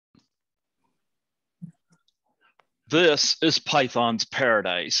This is Python's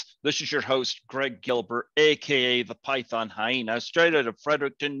Paradise. This is your host, Greg Gilbert, aka the Python Hyena, straight out of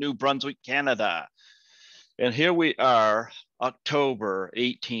Fredericton, New Brunswick, Canada. And here we are, October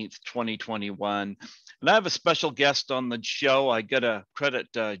 18th, 2021. And I have a special guest on the show. I got to credit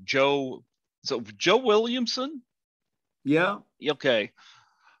Joe. So Joe Williamson? Yeah. Okay.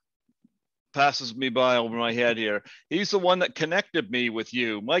 Passes me by over my head here. He's the one that connected me with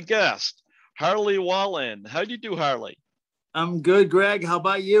you, my guest, Harley Wallen. How do you do, Harley? I'm good, Greg. How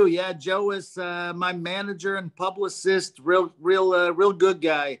about you? Yeah, Joe is my manager and publicist. Real good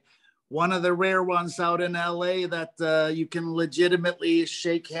guy. One of the rare ones out in LA that you can legitimately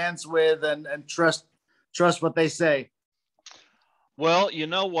shake hands with and trust what they say. Well, you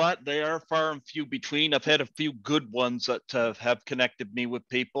know what? They are far and few between. I've had a few good ones that have connected me with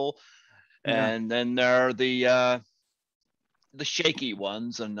people, and then there are the shaky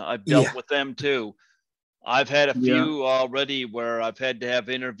ones, and I've dealt with them too. I've had a few already where I've had to have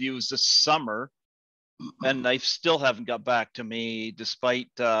interviews this summer, and they still haven't got back to me, despite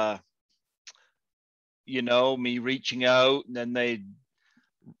me reaching out, and then they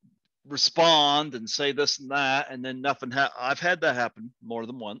respond and say this and that, and then nothing. I've had that happen more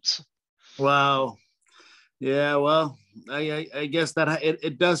than once. Wow. Yeah. Well, I guess that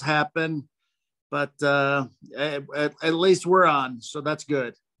it does happen, but at least we're on, so that's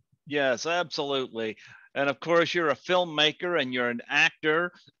good. Yes, absolutely. And of course, you're a filmmaker and you're an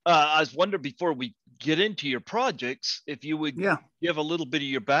actor. I was wondering, before we get into your projects, if you would give a little bit of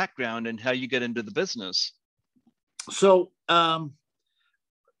your background and how you get into the business. So,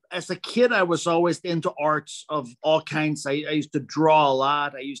 as a kid, I was always into arts of all kinds. I used to draw a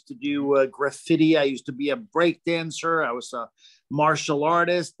lot. I used to do graffiti. I used to be a break dancer. I was a martial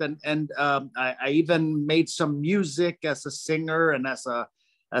artist, and I even made some music as a singer and as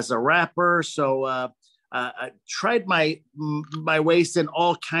a rapper. So I tried my ways in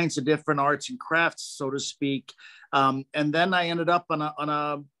all kinds of different arts and crafts, so to speak. And then I ended up on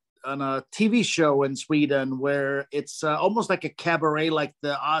a TV show in Sweden where it's almost like a cabaret, like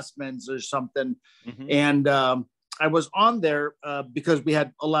the Osmonds or something. Mm-hmm. And I was on there because we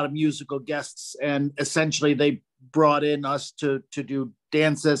had a lot of musical guests, and essentially they brought in us to do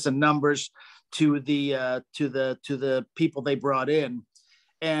dances and numbers to the people they brought in.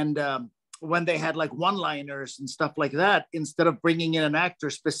 And when they had like one-liners and stuff like that, instead of bringing in an actor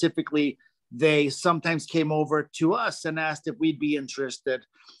specifically, they sometimes came over to us and asked if we'd be interested.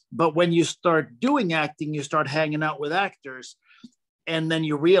 But when you start doing acting, you start hanging out with actors, and then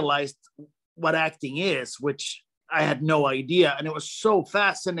you realized what acting is, which I had no idea. And it was so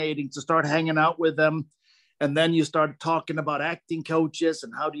fascinating to start hanging out with them. And then you start talking about acting coaches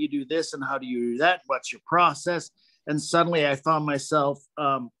and how do you do this and how do you do that? What's your process? And suddenly I found myself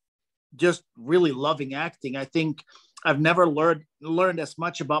just really loving acting. I think I've never learned as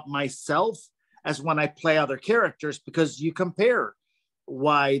much about myself as when I play other characters, because you compare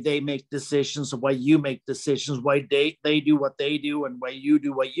why they make decisions, why you make decisions, why they do what they do, and why you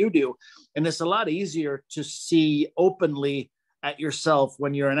do what you do. And it's a lot easier to see openly at yourself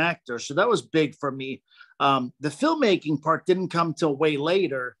when you're an actor. So that was big for me. The filmmaking part didn't come till way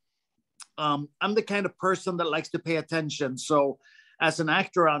later. I'm the kind of person that likes to pay attention. So as an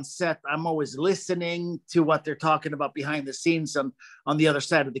actor on set, I'm always listening to what they're talking about behind the scenes and on the other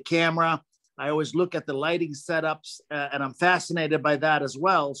side of the camera. I always look at the lighting setups, and I'm fascinated by that as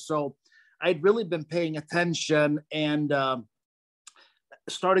well. So I'd really been paying attention, and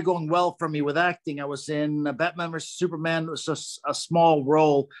started going well for me with acting. I was in Batman vs. Superman. It was a small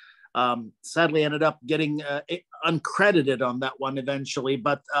role. Sadly, ended up getting uncredited on that one eventually.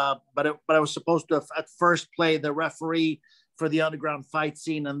 But I was supposed to at first play the referee for the underground fight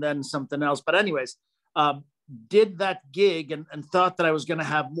scene, and then something else. But anyways, did that gig and thought that I was going to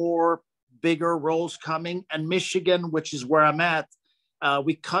have more bigger roles coming. And Michigan, which is where I'm at,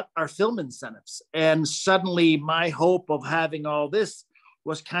 we cut our film incentives. And suddenly my hope of having all this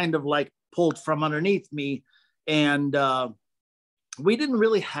was kind of like pulled from underneath me. And we didn't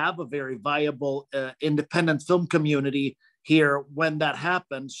really have a very viable independent film community here when that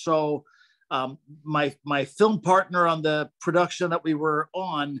happened. So my film partner on the production that we were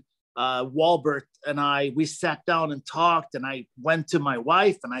on, Gilbert, and we sat down and talked, and I went to my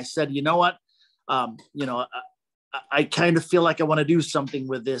wife and I said, you know what, I kind of feel like I want to do something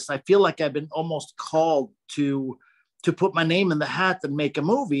with this. I feel like I've been almost called to put my name in the hat and make a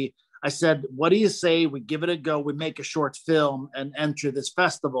movie. I said, what do you say we give it a go? We make a short film and enter this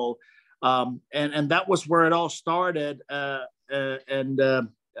festival. And that was where it all started. I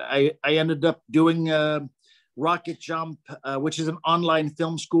ended up doing Rocket Jump, which is an online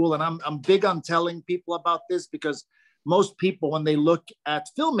film school. And I'm big on telling people about this because most people, when they look at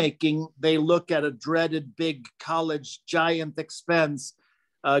filmmaking, they look at a dreaded big college giant expense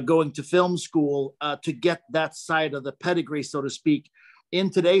going to film school to get that side of the pedigree, so to speak. In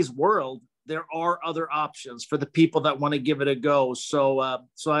today's world, there are other options for the people that want to give it a go. So,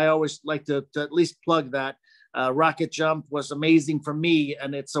 so I always like to at least plug that. Rocket Jump was amazing for me,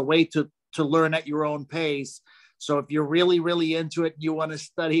 and it's a way to learn at your own pace. So if you're really, really into it, you want to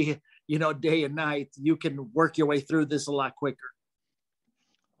study, day and night, you can work your way through this a lot quicker.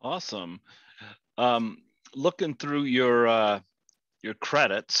 Awesome. Looking through your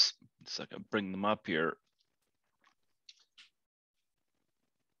credits, so I can bring them up here.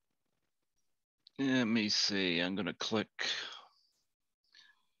 Let me see. I'm going to click.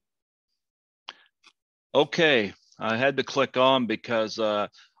 Okay, I had to click on because I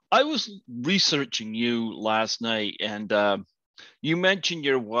was researching you last night, and you mentioned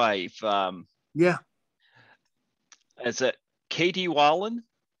your wife. Yeah. Is it Katie Wallen?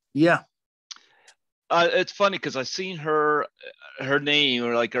 Yeah. It's funny because I seen her name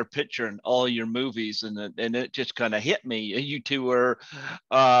or like her picture in all your movies, and it just kind of hit me. You two were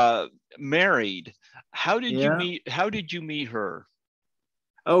married. How did you meet? How did you meet her?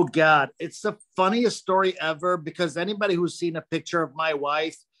 Oh God, it's the funniest story ever because anybody who's seen a picture of my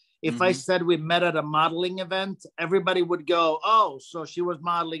wife, if I said we met at a modeling event, everybody would go, "Oh, so she was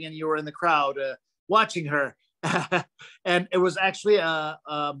modeling and you were in the crowd watching her." And it was actually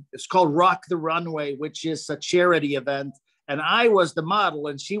it's called Rock the Runway, which is a charity event, and I was the model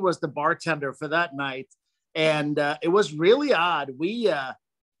and she was the bartender for that night, and it was really odd. We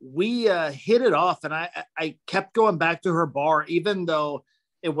hit it off, and I kept going back to her bar, even though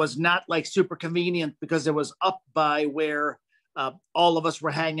it was not like super convenient because it was up by where all of us were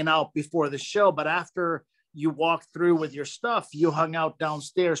hanging out before the show. But after you walked through with your stuff, you hung out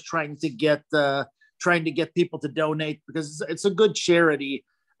downstairs trying to get people to donate because it's a good charity.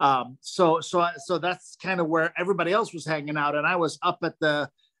 So that's kind of where everybody else was hanging out, and I was up at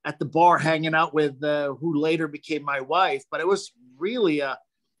the bar hanging out with who later became my wife. But it was really a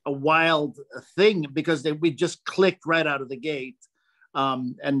wild thing because we just clicked right out of the gate,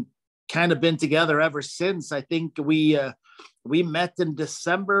 and kind of been together ever since. I think we met in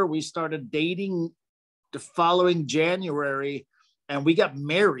December. We started dating the following January, and we got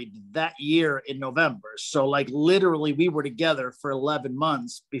married that year in November. So like literally we were together for 11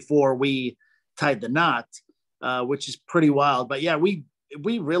 months before we tied the knot, which is pretty wild. But yeah, we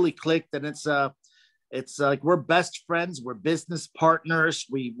really clicked, and it's like we're best friends. We're business partners.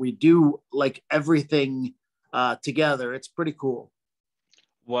 We do like everything together. It's pretty cool.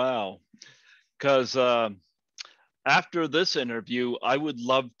 Wow. Because after this interview, I would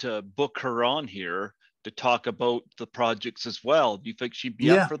love to book her on here to talk about the projects as well. Do you think she'd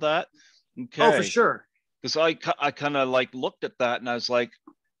be up for that? Okay. Oh, for sure. Because I kind of like looked at that and I was like,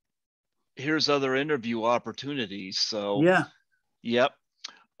 here's other interview opportunities. So yeah. Yep.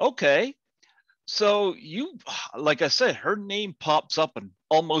 Okay. So you, like I said, her name pops up in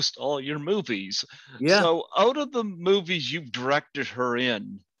almost all your movies. Yeah. So out of the movies you've directed her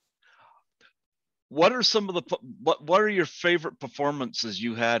in, what are some of the what are your favorite performances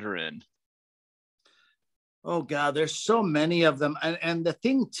you had her in? Oh God, there's so many of them, and the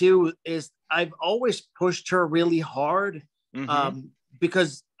thing too is I've always pushed her really hard,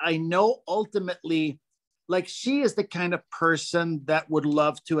 because I know ultimately, like she is the kind of person that would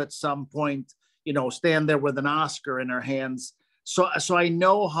love to at some point, stand there with an Oscar in her hands. So I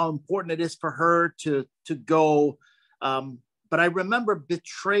know how important it is for her to go. But I remember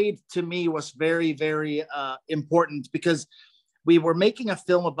Betrayed to me was very, very important because we were making a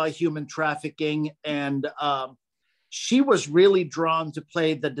film about human trafficking, and she was really drawn to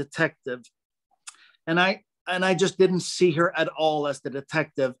play the detective. And I just didn't see her at all as the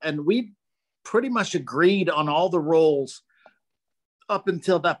detective. And we pretty much agreed on all the roles up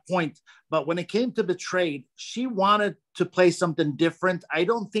until that point. But when it came to Betrayed, she wanted to play something different. I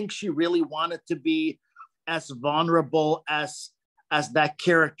don't think she really wanted to be as vulnerable as that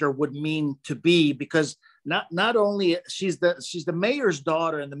character would mean to be, because not only she's the mayor's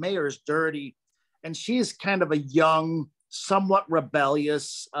daughter, and the mayor is dirty, and she's kind of a young, somewhat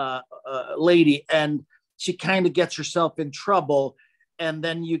rebellious lady, and she kind of gets herself in trouble, and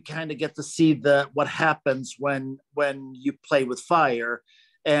then you kind of get to see what happens when you play with fire.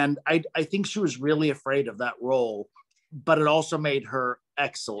 And I think she was really afraid of that role, but it also made her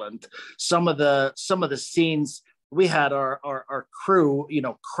excellent. Some of the scenes, we had our crew,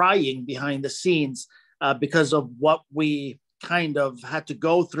 crying behind the scenes because of what we kind of had to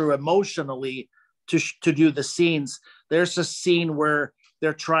go through emotionally to do the scenes. There's a scene where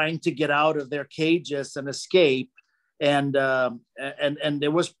they're trying to get out of their cages and escape, and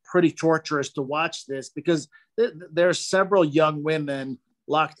it was pretty torturous to watch this because there are several young women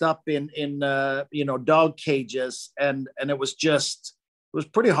locked up in dog cages, and it was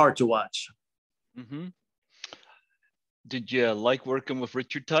pretty hard to watch. Mm-hmm. Did you like working with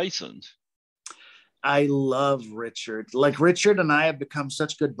Richard Tyson? I love Richard. Like, Richard and I have become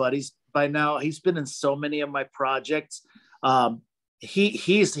such good buddies by now. He's been in so many of my projects.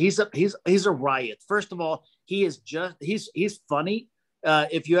 He's a riot. First of all, he's funny.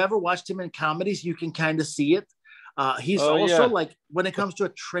 If you ever watched him in comedies, you can kind of see it. He's also like, when it comes to a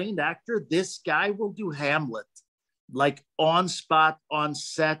trained actor, this guy will do Hamlet, like on spot, on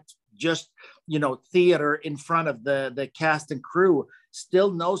set, just, theater in front of the cast and crew.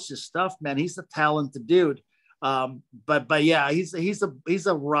 Still knows his stuff, man. He's a talented dude. But yeah, he's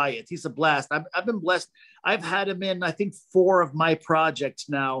a riot. He's a blast. I've been blessed. I've had him in, I think, 4 of my projects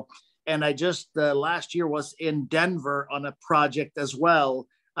now. And I just last year was in Denver on a project as well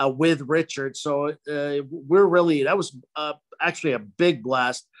with Richard. So that was actually a big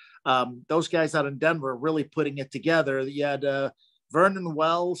blast. Those guys out in Denver really putting it together. You had Vernon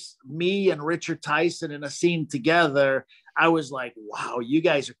Wells, me, and Richard Tyson in a scene together. I was like, wow, you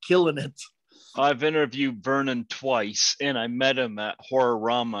guys are killing it. I've interviewed Vernon twice, and I met him at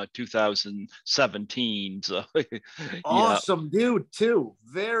Horrorama 2017. So awesome dude too.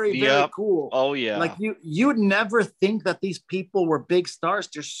 Very, very cool. Oh yeah. Like, you'd never think that these people were big stars.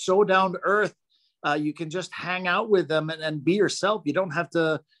 They're so down to earth. You can just hang out with them and be yourself. You don't have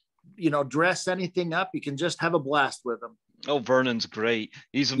to, dress anything up. You can just have a blast with them. Oh, Vernon's great.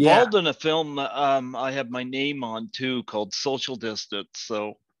 He's involved in a film I have my name on too, called Social Distance.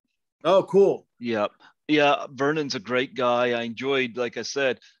 So oh, cool. Yeah. Vernon's a great guy. I enjoyed, like I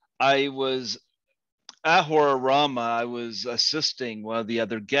said, I was at Horrorama. I was assisting one of the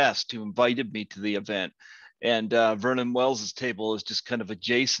other guests who invited me to the event. And Vernon Wells's table is just kind of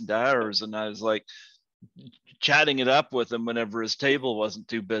adjacent to ours. And I was like chatting it up with him whenever his table wasn't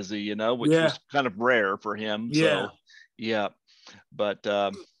too busy, which was kind of rare for him. Yeah. So, yeah. But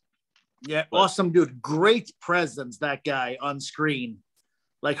awesome dude. Great presence, that guy on screen.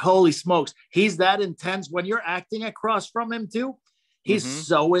 Like, holy smokes. He's that intense. When you're acting across from him too, he's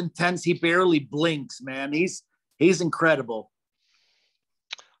so intense. He barely blinks, man. He's incredible.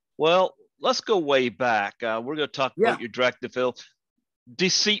 Well, let's go way back. We're going to talk about your directed film,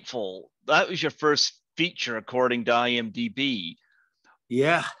 Deceitful. That was your first feature, according to IMDb.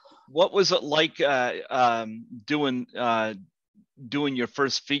 Yeah. What was it like doing your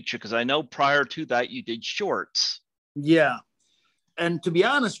first feature? Because I know prior to that you did shorts. Yeah. And to be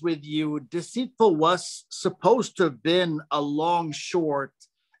honest with you, Deceitful was supposed to have been a long short,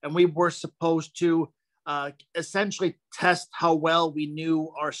 and we were supposed to essentially test how well we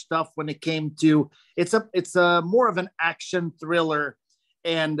knew our stuff when it came to it's a more of an action thriller,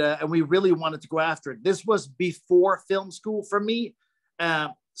 and we really wanted to go after it. This was before film school for me,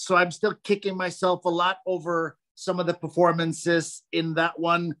 so I'm still kicking myself a lot over some of the performances in that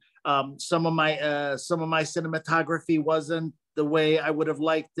one. Some of my cinematography wasn't the way I would have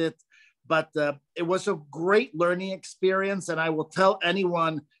liked it, but it was a great learning experience. And I will tell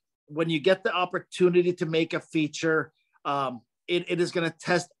anyone, when you get the opportunity to make a feature, it is going to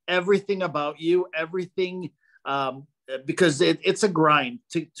test everything about you, everything, because it's a grind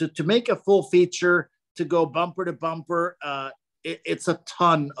to make a full feature, to go bumper to bumper. It's a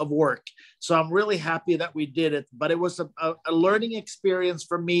ton of work. So I'm really happy that we did it, but it was a learning experience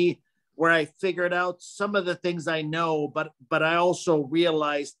for me, where I figured out some of the things I know, but I also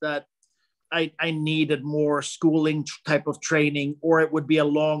realized that I needed more schooling type of training, or it would be a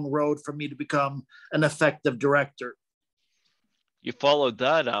long road for me to become an effective director. You followed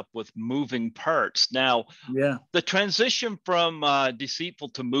that up with Moving Parts. Now, the transition from Deceitful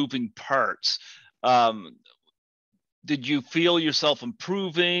to Moving Parts, did you feel yourself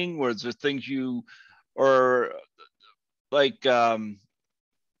improving? Was there things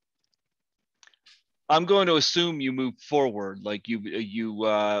I'm going to assume you moved forward, like you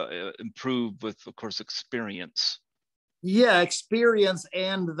improved with, of course, experience. Yeah, experience,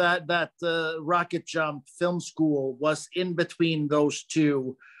 and that rocket jump film school was in between those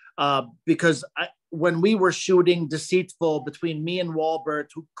two, because when we were shooting Deceitful, between me and Wahlberg,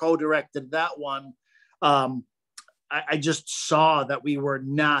 who co-directed that one, I just saw that we were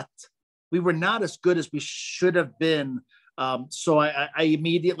not as good as we should have been. So I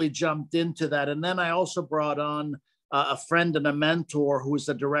immediately jumped into that. And then I also brought on a friend and a mentor who is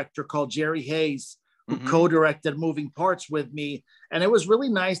a director called Jerry Hayes, who Mm-hmm. co-directed Moving Parts with me. And it was really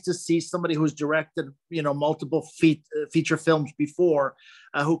nice to see somebody who's directed, multiple feature films before,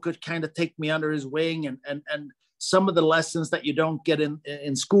 who could kind of take me under his wing, and some of the lessons that you don't get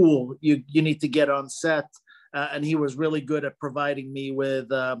in school, you need to get on set. And he was really good at providing me with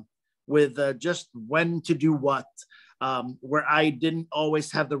just when to do what, where I didn't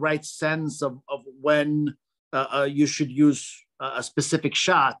always have the right sense of when you should use a specific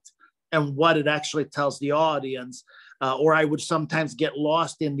shot and what it actually tells the audience. Or I would sometimes get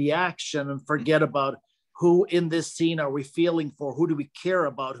lost in the action and forget about who in this scene are we feeling for, who do we care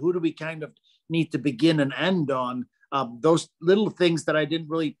about, who do we kind of need to begin and end on. Those little things that I didn't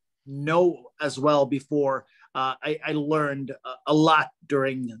really know as well before, I learned a lot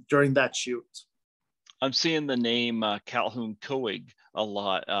during that shoot. I'm seeing the name Calhoun Coig a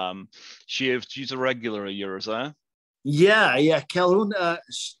lot. She's a regular of yours, huh? Yeah. Calhoun,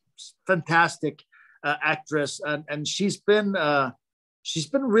 fantastic actress, and she's been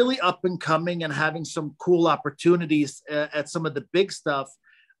really up and coming and having some cool opportunities at some of the big stuff.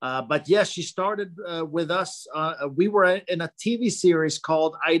 But yeah, she started with us. We were in a TV series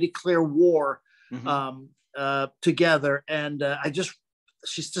called I Declare War, Mm-hmm. together, and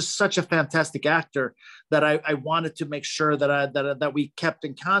she's just such a fantastic actor that I wanted to make sure that we kept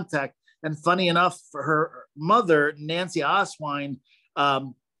in contact. And funny enough, her mother, Nancy Oswine,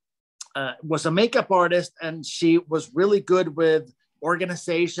 was a makeup artist, and she was really good with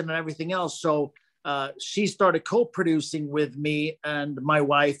organization and everything else. So she started co-producing with me and my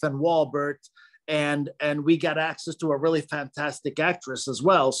wife and Walbert, and we got access to a really fantastic actress as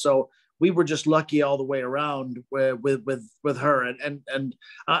well. So we were just lucky all the way around with her. And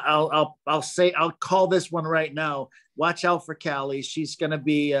I'll call this one right now. Watch out for Callie. She's going to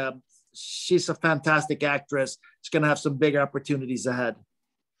be she's a fantastic actress. She's going to have some big opportunities ahead.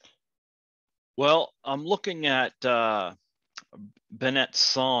 Well, I'm looking at Bennett's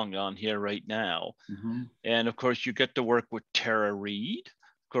song on here right now. Mm-hmm. And of course, you get to work with Tara Reid,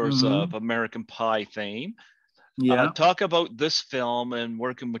 of course, Mm-hmm. of American Pie fame. Yeah. Talk about this film and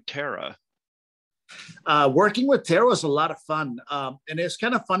working with Tara. Working with Tara was a lot of fun. And it's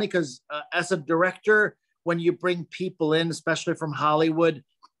kind of funny because as a director, when you bring people in, especially from Hollywood,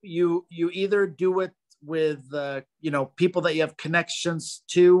 you either do it with people that you have connections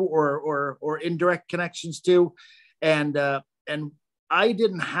to or indirect connections to, and I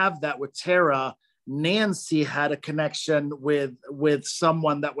didn't have that with Tara. Nancy had a connection with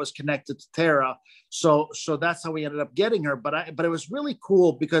someone that was connected to Tara, so that's how we ended up getting her. But it was really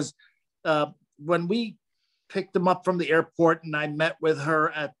cool because when we picked them up from the airport and I met with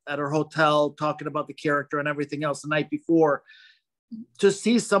her at her hotel talking about the character and everything else the night before, to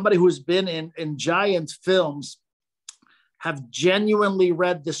see somebody who's been in giant films have genuinely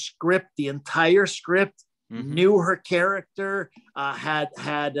read the script, the entire script, mm-hmm. knew her character, had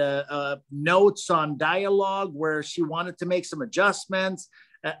notes on dialogue where she wanted to make some adjustments.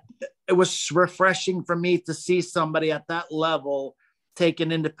 It was refreshing for me to see somebody at that level take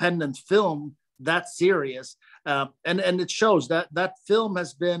an independent film that serious. And it shows that film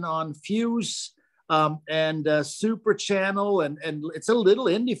has been on Fuse and Super Channel, and it's a little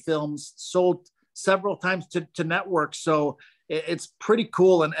indie film sold several times to networks. So it's pretty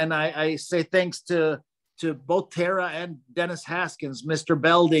cool. And I say thanks to both Tara and Dennis Haskins, Mr.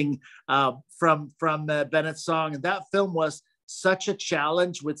 Belding, from Bennett's Song. And that film was such a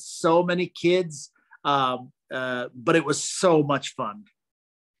challenge with so many kids, but it was so much fun.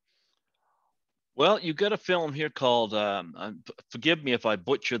 Well, you got a film here called, forgive me if I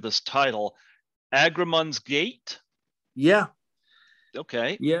butcher this title, Agramon's Gate? Yeah.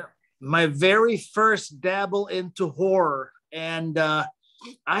 Okay. Yeah. My very first dabble into horror. And I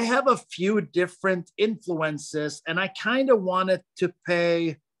have a few different influences, and I kind of wanted to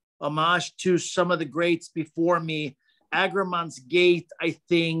pay homage to some of the greats before me. Agramon's Gate, I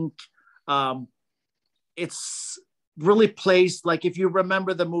think it's really placed, like if you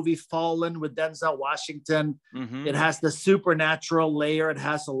remember the movie Fallen with Denzel Washington, mm-hmm. It has the supernatural layer. It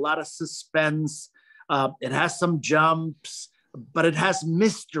has a lot of suspense. It has some jumps, but it has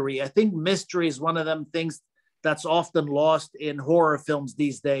mystery. I think mystery is one of them things that's often lost in horror films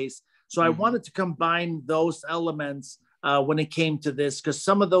these days. So mm-hmm. I wanted to combine those elements when it came to this, because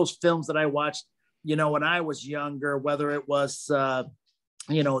some of those films that I watched, when I was younger, whether it was, The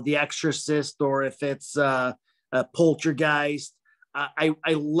Exorcist, or if it's Poltergeist, I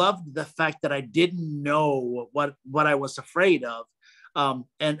loved the fact that I didn't know what I was afraid of,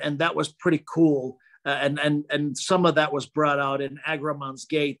 and that was pretty cool. And some of that was brought out in Agramon's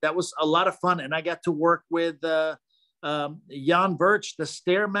Gate. That was a lot of fun, and I got to work with Jan Birch, the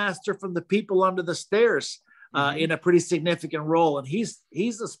Stairmaster from The People Under the Stairs, in a pretty significant role. And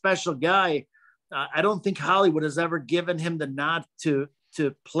he's a special guy. I don't think Hollywood has ever given him the nod to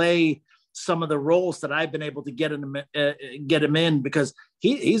play some of the roles that I've been able to get him in, because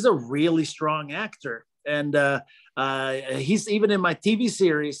he's a really strong actor. And he's even in my TV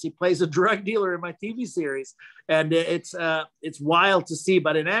series. He plays a drug dealer in my TV series, and it's wild to see.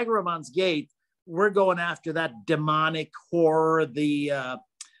 But in Agramon's Gate, we're going after that demonic horror, the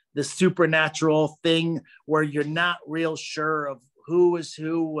supernatural thing where you're not real sure of who is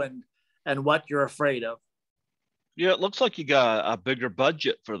who and what you're afraid of. Yeah, it looks like you got a bigger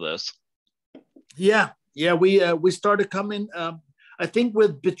budget for this. Yeah, we started coming. I think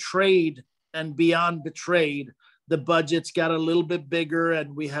with Betrayed and Beyond Betrayed, the budgets got a little bit bigger,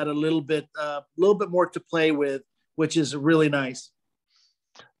 and we had a little bit more to play with, which is really nice.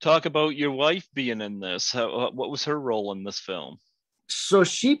 Talk about your wife being in this. What was her role in this film? So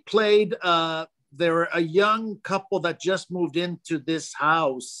she played. They're a young couple that just moved into this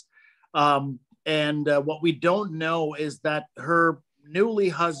house, and what we don't know is that her newly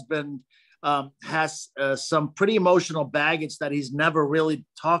husband has some pretty emotional baggage that he's never really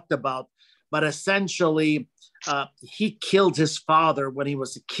talked about. But essentially, he killed his father when he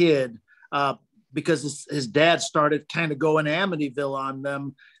was a kid because his dad started kind of going Amityville on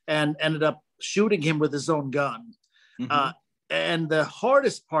them and ended up shooting him with his own gun. And the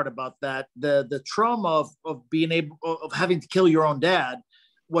hardest part about that, the trauma of being able of having to kill your own dad,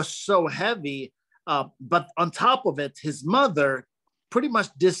 was so heavy. But on top of it, his mother pretty much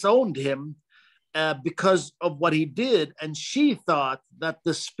disowned him because of what he did, and she thought that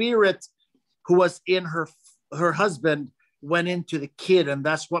the spirit who was in her husband went into the kid, and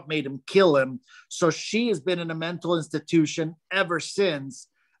that's what made him kill him. So she has been in a mental institution ever since,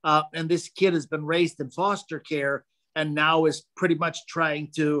 and this kid has been raised in foster care, and now is pretty much trying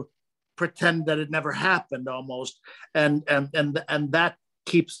to pretend that it never happened almost, and that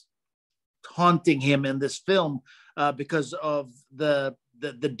keeps haunting him in this film because of the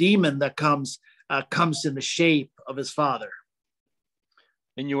demon that comes in the shape of his father.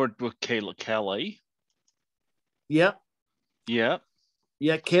 And you worked with Kayla Kelly. Yep. Yeah.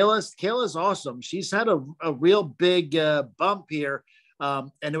 Yeah, Kayla's awesome. She's had a real big bump here.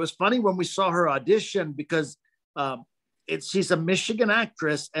 And it was funny when we saw her audition, because she's a Michigan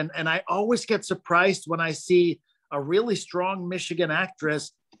actress. And I always get surprised when I see a really strong Michigan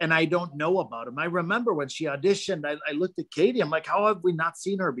actress and I don't know about him. I remember when she auditioned, I looked at Katie. I'm like, how have we not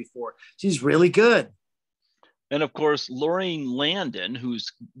seen her before? She's really good. And of course, Lorraine Landon,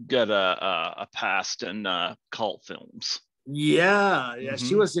 who's got a past in cult films. Yeah.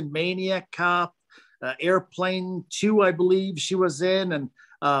 She was in Maniac Cop, Airplane 2, I believe she was in. And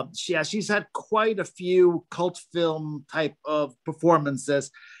she's had quite a few cult film type of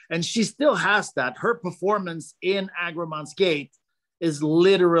performances. And she still has that. Her performance in Agramon's Gate is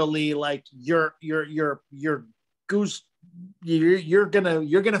literally like your goose. You're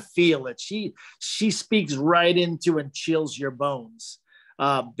gonna feel it. She speaks right into and chills your bones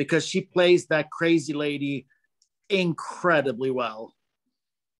because she plays that crazy lady incredibly well.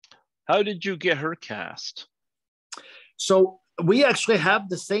 How did you get her cast? So we actually have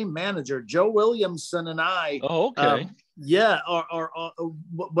the same manager, Joe Williamson, and I. Oh, okay.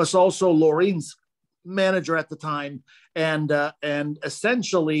 Was also Laureen's manager at the time, and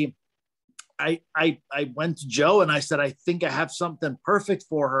essentially I went to Joe and I said, I think I have something perfect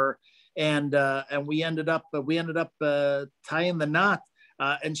for her, and we ended up tying the knot,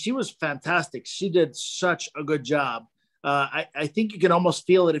 and she was fantastic. She did such a good job. I think you can almost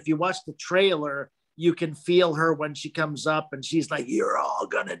feel it if you watch the trailer. You can feel her when she comes up and she's like, "You're all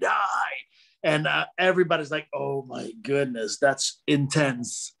gonna die," and everybody's like, "Oh my goodness, that's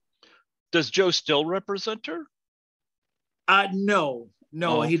intense." Does Joe still represent her? No,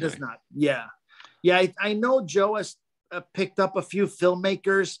 okay. He does not. Yeah. I know Joe has picked up a few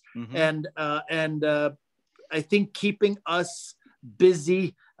filmmakers, and I think keeping us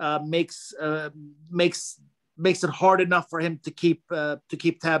busy makes it hard enough for him to keep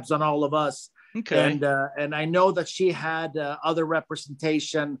tabs on all of us. Okay. And I know that she had other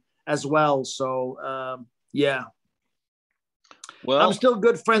representation as well. So yeah. Well, I'm still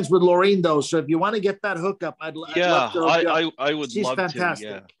good friends with Laureen though. So if you want to get that hookup, I'd love to hook up. I would She's love fantastic.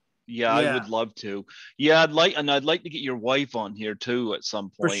 to. Yeah, I would love to. Yeah, I'd like to get your wife on here too at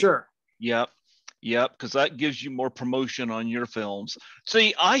some point. For sure. Yep, because that gives you more promotion on your films.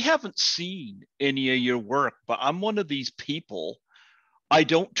 See, I haven't seen any of your work, but I'm one of these people. I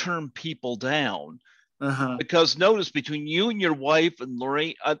don't turn people down. Uh-huh. Because notice between you and your wife and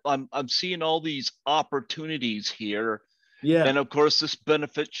Lorraine, I'm seeing all these opportunities here, Yeah. and of course this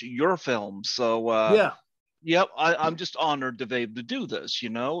benefits your film. So Yeah. yep, I'm just honored to be able to do this.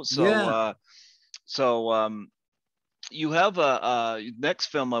 Yeah. So you have a next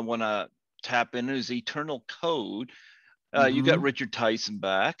film I want to tap in is Eternal Code. You got Mm-hmm. Richard Tyson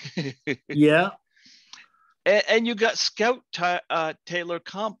back. Yeah. And you got Scout Taylor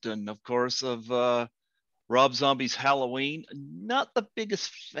Compton, of course, of Rob Zombie's Halloween. Not the biggest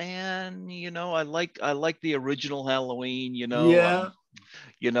fan, I like the original Halloween, Yeah.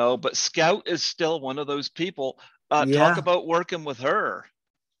 but Scout is still one of those people. Talk Yeah. about working with her.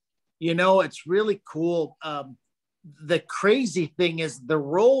 It's really cool. The crazy thing is the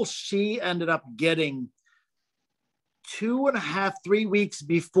role she ended up getting 2.5, 3 weeks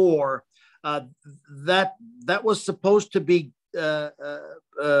before uh, that was supposed to be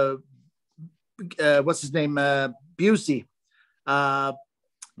what's his name, Busey, uh,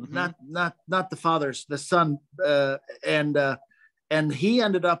 Mm-hmm. not the father's, the son, and he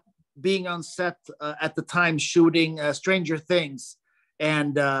ended up being on set at the time shooting Stranger Things,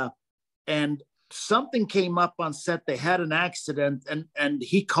 and and something came up on set. They had an accident, and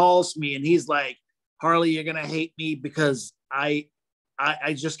he calls me and he's like, Harley, you're gonna hate me because I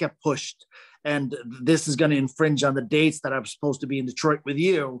just got pushed, and this is gonna infringe on the dates that I'm supposed to be in Detroit with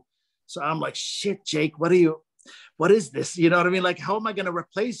you. So I'm like, shit, Jake, what is this? You know what I mean? Like, how am I gonna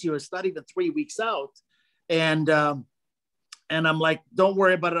replace you? It's not even 3 weeks out. And I'm like, don't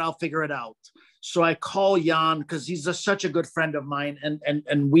worry about it, I'll figure it out. So I call Jan because he's such a good friend of mine,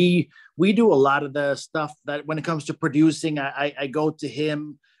 and we do a lot of the stuff that when it comes to producing, I go to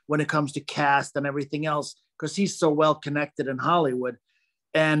him when it comes to cast and everything else because he's so well connected in Hollywood.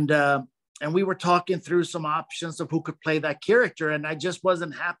 And we were talking through some options of who could play that character, and I just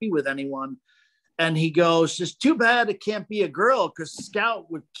wasn't happy with anyone. And he goes, "It's too bad it can't be a girl because Scout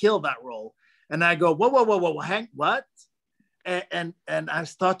would kill that role." And I go, whoa, hang, what? And I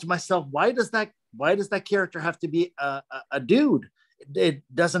thought to myself, why does that character have to be a dude? It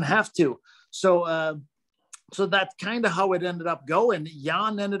doesn't have to. So that's kind of how it ended up going.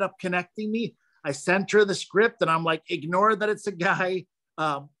 Jan ended up connecting me. I sent her the script, and I'm like, ignore that it's a guy.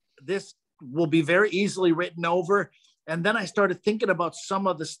 This will be very easily written over. And then I started thinking about some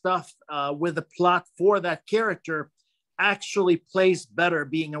of the stuff with the plot for that character actually plays better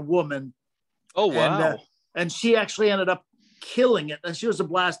being a woman. Oh, and wow. and she actually ended up killing it, and she was a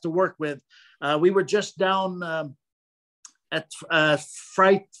blast to work with. We were just down at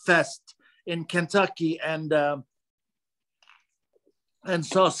Fright Fest in Kentucky, and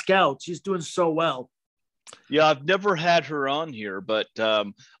saw Scout. She's doing so well. Yeah, I've never had her on here, but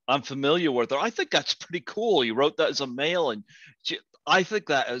I'm familiar with her. I think that's pretty cool. You wrote that as a male, and I think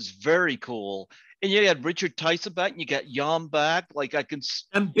that is very cool. And you had Richard Tyson back, and you got Jan back. Like I can,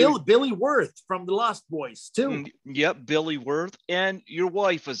 and Billy Wirth from the Lost Boys too. Yep, Billy Wirth, and your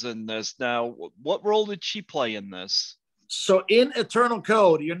wife is in this now. What role did she play in this? So in Eternal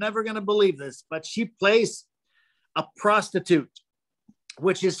Code, you're never going to believe this, but she plays a prostitute,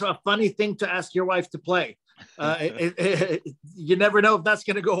 which is a funny thing to ask your wife to play. You never know if that's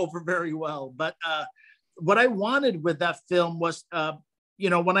going to go over very well. But what I wanted with that film was,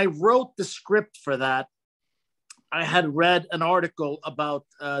 when I wrote the script for that, I had read an article about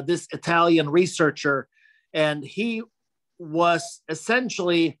this Italian researcher, and he was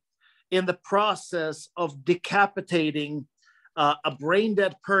essentially in the process of decapitating a brain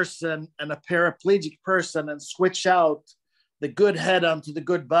dead person and a paraplegic person and switch out the good head onto the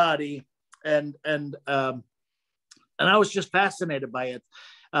good body. And I was just fascinated by it.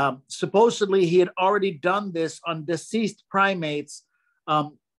 Supposedly, he had already done this on deceased primates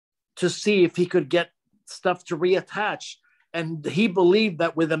to see if he could get stuff to reattach. And he believed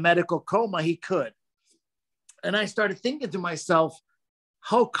that with a medical coma, he could. And I started thinking to myself,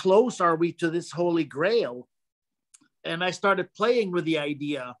 how close are we to this holy grail? And I started playing with the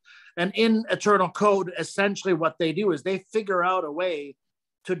idea. And in Eternal Code, essentially what they do is they figure out a way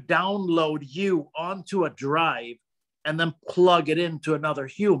to download you onto a drive and then plug it into another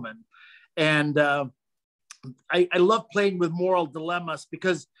human. And I love playing with moral dilemmas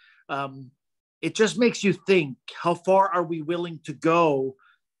because it just makes you think, how far are we willing to go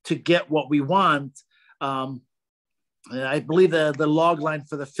to get what we want? I believe the log line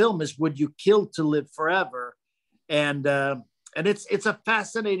for the film is, would you kill to live forever? And it's a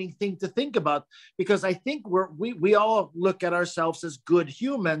fascinating thing to think about, because I think we all look at ourselves as good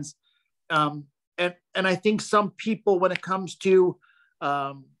humans. And I think some people, when it comes to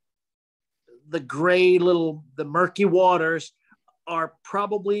the murky waters, are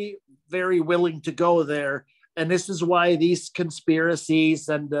probably very willing to go there, and this is why these conspiracies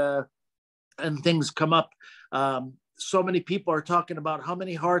and things come up. So many people are talking about how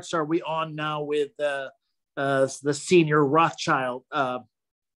many hearts are we on now with the senior Rothschild.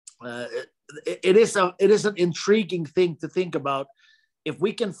 It is an intriguing thing to think about. If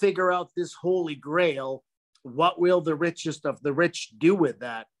we can figure out this holy grail, what will the richest of the rich do with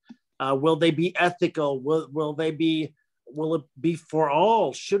that? Will they be ethical? Will it be for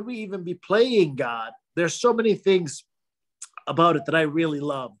all? Should we even be playing God? There's so many things about it that I really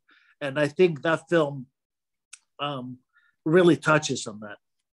love, and I think that film really touches on that.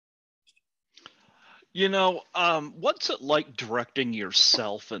 What's it like directing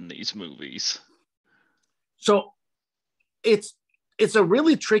yourself in these movies? So it's a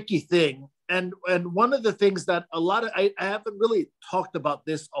really tricky thing. And one of the things that I haven't really talked about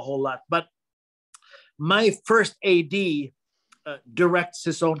this a whole lot, but my first AD directs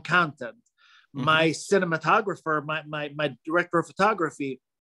his own content. Mm-hmm. My cinematographer, my director of photography,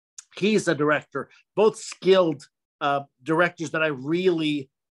 he's a director, both skilled directors that I really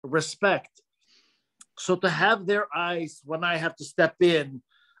respect. So to have their eyes when I have to step in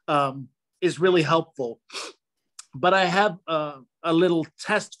is really helpful. But I have a little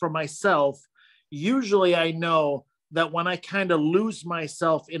test for myself. Usually I know that when I kind of lose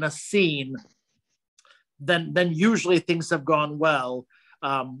myself in a scene, then usually things have gone well.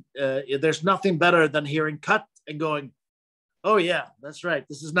 There's nothing better than hearing cut and going, oh yeah, that's right,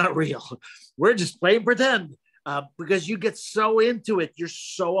 this is not real. We're just playing pretend. Because you get so into it, you're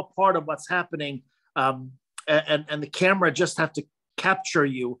so a part of what's happening, and the camera just have to capture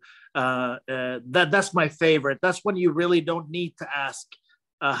you. That's my favorite. That's when you really don't need to ask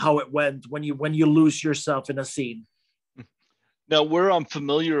how it went, when you lose yourself in a scene. Now, where I'm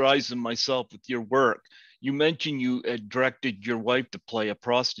familiarizing myself with your work, you mentioned you had directed your wife to play a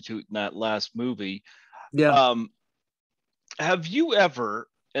prostitute in that last movie. Yeah. Have you ever,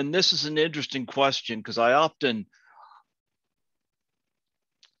 and this is an interesting question, because I often,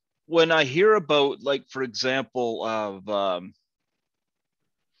 when I hear about, like, for example, of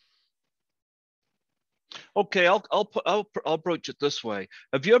okay, I'll approach it this way.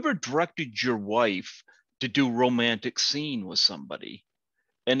 Have you ever directed your wife to do romantic scene with somebody?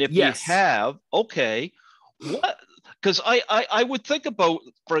 And if yes. you have, okay, what? Because I would think about,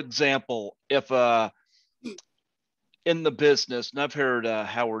 for example, if in the business, and I've heard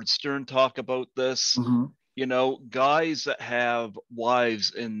Howard Stern talk about this. Mm-hmm. Guys that have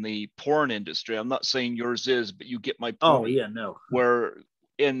wives in the porn industry. I'm not saying yours is, but you get my point. Oh yeah, no.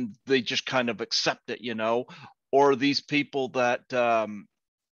 And they just kind of accept it, or these people that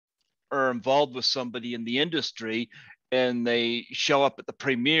are involved with somebody in the industry, and they show up at the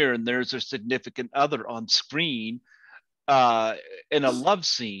premiere, and there's a significant other on screen in a love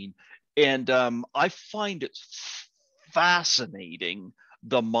scene, and I find it fascinating,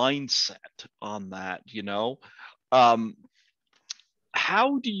 the mindset on that.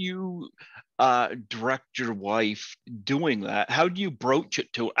 How do you direct your wife doing that? How do you broach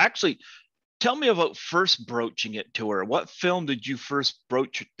it to her? Actually, tell me about first broaching it to her. What film did you first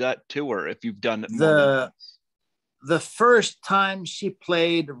broach that to her, if you've done it more than once? The first time she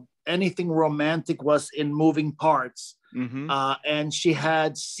played anything romantic was in Moving Parts. Mm-hmm. And she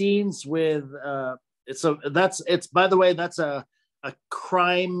had scenes with by the way, that's a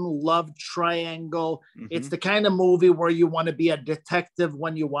crime love triangle. Mm-hmm. It's the kind of movie where you want to be a detective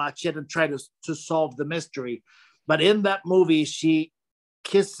when you watch it and try to solve the mystery. But in that movie, she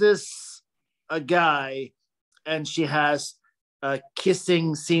kisses a guy, and she has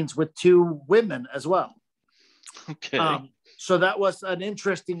kissing scenes with two women as well. Okay. So that was an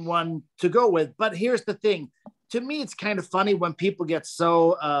interesting one to go with. But here's the thing. To me, it's kind of funny when people get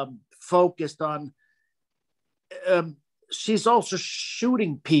so focused on she's also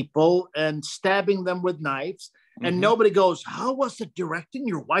shooting people and stabbing them with knives. Mm-hmm. And nobody goes, how was it directing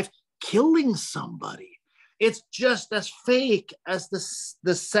your wife killing somebody? It's just as fake as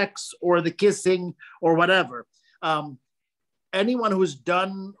the sex or the kissing or whatever. Anyone who's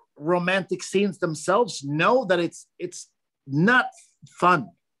done romantic scenes themselves know that it's not fun,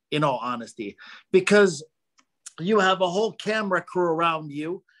 in all honesty, because you have a whole camera crew around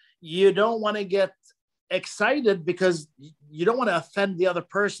you. You don't want to get excited because you don't want to offend the other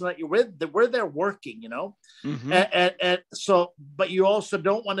person that you're with. That we're there working, Mm-hmm. And so, but you also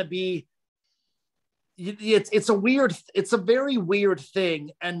don't want to be. It's a very weird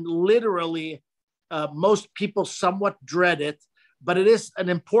thing, and literally, most people somewhat dread it. But it is an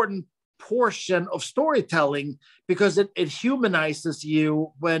important portion of storytelling because it humanizes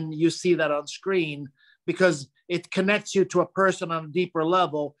you when you see that on screen. Because it connects you to a person on a deeper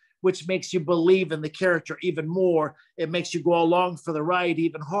level, which makes you believe in the character even more. It makes you go along for the ride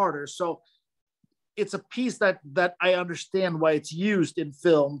even harder. So it's a piece that I understand why it's used in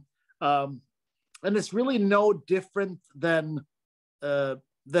film, and it's really no different than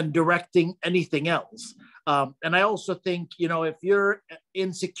directing anything else. And I also think, if you're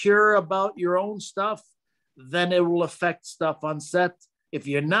insecure about your own stuff, then it will affect stuff on set. If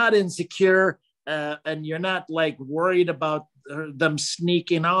you're not insecure and you're not like worried about them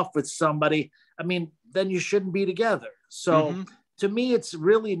sneaking off with somebody, I mean, then you shouldn't be together. So to me, it's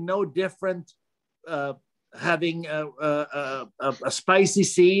really no different having a spicy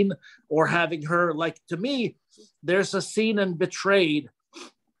scene or having her, like, to me, there's a scene in Betrayed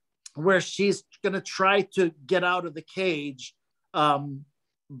where she's going to try to get out of the cage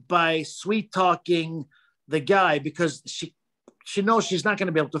by sweet talking the guy, because she knows she's not going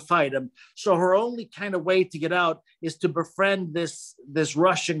to be able to fight him. So her only kind of way to get out is to befriend this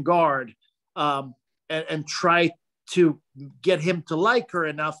Russian guard and try to get him to like her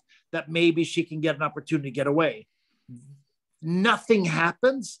enough that maybe she can get an opportunity to get away. Nothing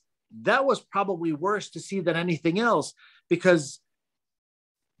happens. That was probably worse to see than anything else, because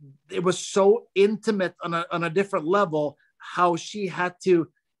it was so intimate on a different level, how she had to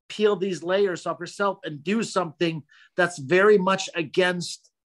peel these layers of herself and do something that's very much against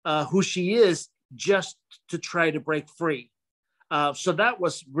who she is, just to try to break free. So that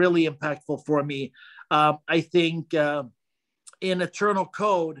was really impactful for me. I think in Eternal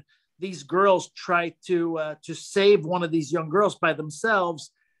Code, these girls try to save one of these young girls by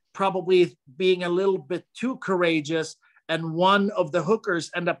themselves, probably being a little bit too courageous, and one of the hookers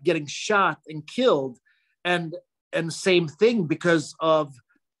end up getting shot and killed. And same thing, because of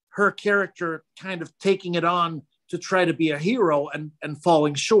her character kind of taking it on to try to be a hero and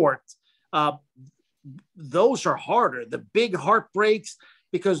falling short. Those are harder, the big heartbreaks,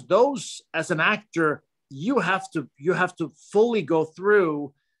 because those, as an actor, you have to fully go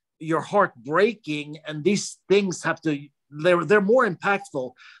through your heart breaking, and these things they're more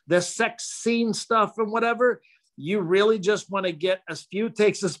impactful. The sex scene stuff and whatever, you really just want to get as few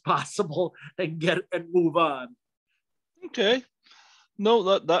takes as possible and move on. Okay.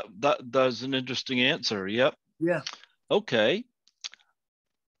 No, that's an interesting answer. Yep. Yeah. Okay.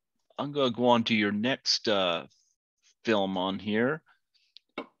 I'm going to go on to your next film on here,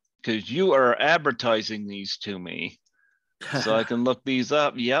 because you are advertising these to me, so I can look these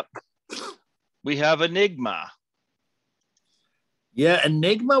up. Yep. We have Enigma. Yeah,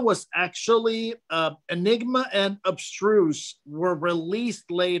 Enigma was actually Enigma and Abstruse were released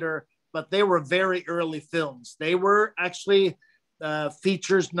later, but they were very early films. They were actually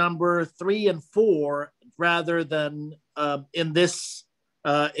features number 3 and 4, rather than in this.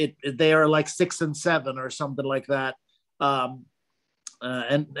 They are like 6 and 7 or something like that. And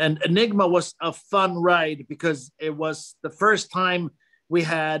Enigma was a fun ride, because it was the first time we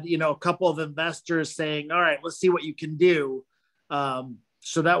had, a couple of investors saying, all right, let's see what you can do.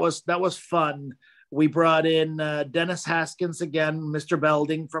 So that was fun. We brought in Dennis Haskins again, Mr.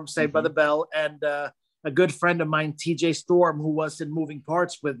 Belding from Saved by the Bell, and a good friend of mine, TJ Storm, who was in Moving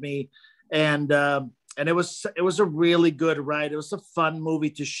Parts with me. And it was a really good ride. It was a fun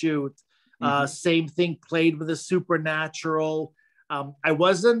movie to shoot. Same thing, played with the supernatural. I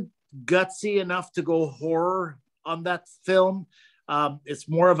wasn't gutsy enough to go horror on that film. It's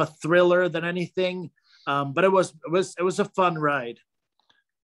more of a thriller than anything. But it was a fun ride.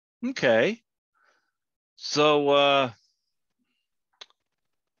 Okay. So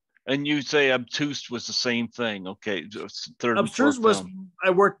and you say Obtuse was the same thing. Okay. Obtuse was, I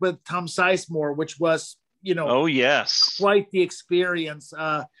worked with Tom Sizemore, which was, oh yes, quite the experience.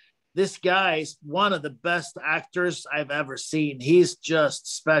 This guy's one of the best actors I've ever seen. He's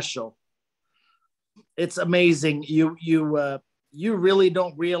just special. It's amazing. You really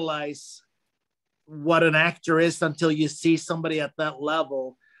don't realize what an actor is until you see somebody at that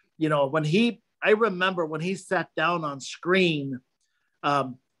level. I remember when he sat down on screen,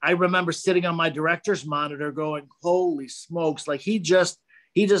 I remember sitting on my director's monitor going, holy smokes, like he just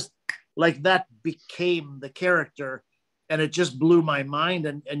like that became the character, and it just blew my mind.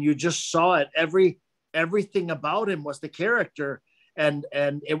 And you just saw it. Everything about him was the character, and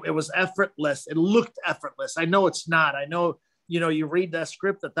it was effortless. It looked effortless. I know it's not. I know, you read that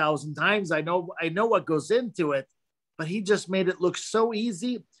script 1,000 times. I know what goes into it, but he just made it look so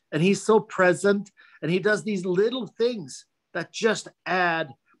easy, and he's so present, and he does these little things that just add,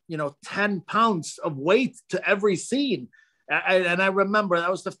 10 pounds of weight to every scene. And I remember that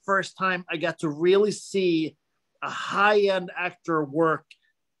was the first time I got to really see a high-end actor work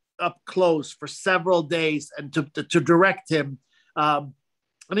up close for several days and to direct him. And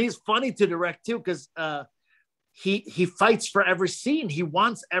he's funny to direct too, because he fights for every scene. He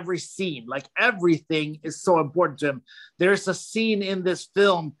wants every scene. Like everything is so important to him. There's a scene in this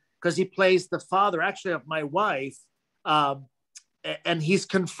film because he plays the father actually of my wife, and he's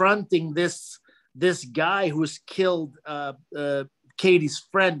confronting this guy who's killed Katie's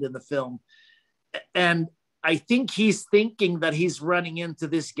friend in the film. And I think he's thinking that he's running into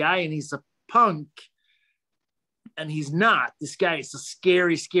this guy and he's a punk, and he's not. This guy is a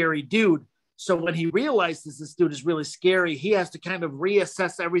scary, scary dude. So when he realizes this dude is really scary, he has to kind of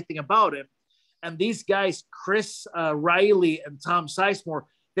reassess everything about him. And these guys, Chris Riley and Tom Sizemore,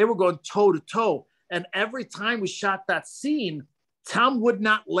 they were going toe to toe. And every time we shot that scene, Tom would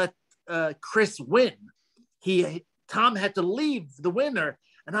not let Chris win. Tom had to leave the winner.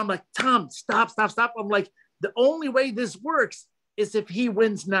 And I'm like, Tom, stop. I'm like, the only way this works is if he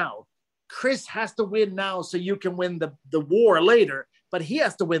wins now. Chris has to win now so you can win the war later, but he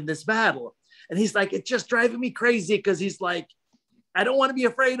has to win this battle. And he's like, it's just driving me crazy because he's like, I don't want to be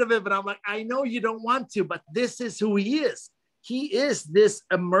afraid of him. And I'm like, I know you don't want to, but this is who he is. He is this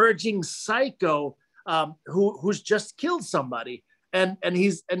emerging psycho who's just killed somebody. And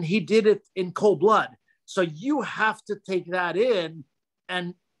he did it in cold blood. So you have to take that in.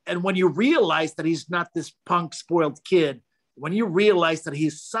 And when you realize that he's not this punk spoiled kid, when you realize that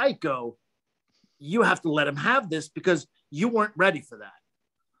he's psycho, you have to let him have this because you weren't ready for that.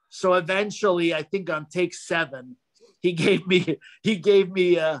 So eventually, I think on take 7, he gave me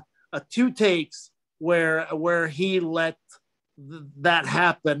a 2 takes where he let that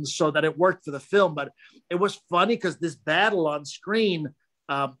happen so that it worked for the film. But it was funny because this battle on screen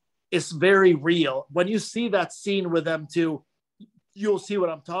is very real. When you see that scene with them two, you'll see what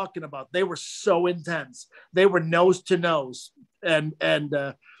I'm talking about. They were so intense. They were nose to nose, and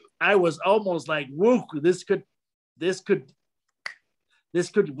I was almost like, whoa, this could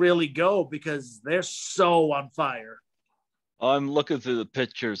really go because they're so on fire. I'm looking through the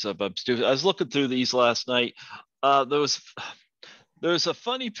pictures of them. I was looking through these last night. There's a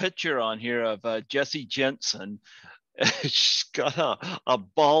funny picture on here of Jesse Jensen. She's got a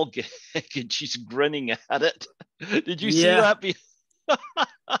ball gag and she's grinning at it. Did you see that?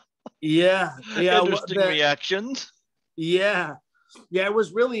 Yeah. Interesting reactions. Yeah, it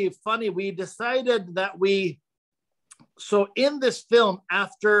was really funny. We decided that so in this film,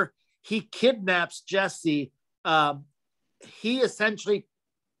 after he kidnaps Jessie, he essentially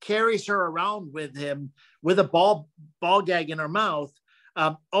carries her around with him with a ball gag in her mouth,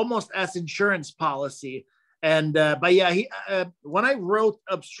 almost as insurance policy. And but yeah, when I wrote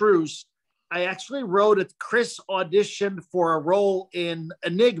Abstruse, I actually wrote it. Chris auditioned for a role in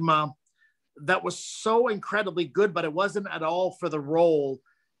Enigma that was so incredibly good, but it wasn't at all for the role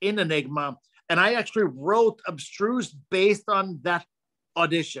in Enigma. And I actually wrote Abstruse based on that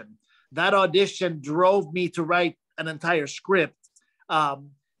audition. That audition drove me to write an entire script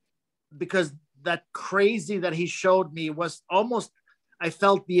because that crazy that he showed me was almost, I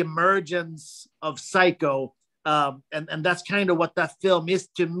felt the emergence of Psycho. And that's kind of what that film is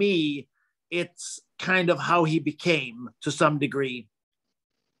to me. It's kind of how he became to some degree.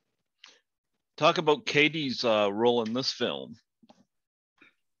 Talk about Katie's role in this film.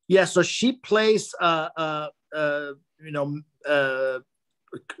 Yeah, so she plays, Sizemore's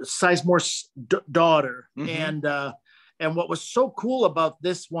daughter. Mm-hmm. And what was so cool about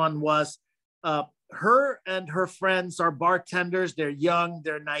this one was her and her friends are bartenders. They're young,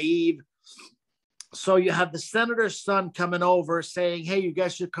 they're naive. So you have the senator's son coming over saying, hey, you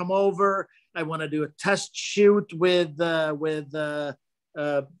guys should come over. I want to do a test shoot with your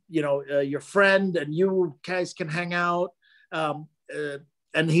friend, and you guys can hang out.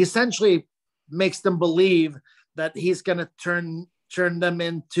 And he essentially makes them believe that he's going to turn them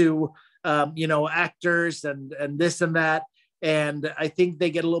into, actors and this and that. And I think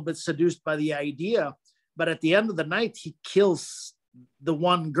they get a little bit seduced by the idea. But at the end of the night, he kills the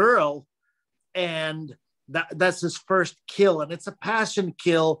one girl, and that's his first kill. And it's a passion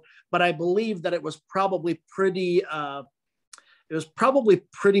kill, but I believe that it was probably pretty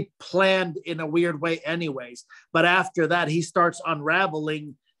planned in a weird way anyways. But after that, he starts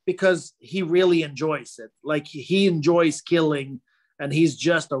unraveling because he really enjoys it. Like, he enjoys killing, and he's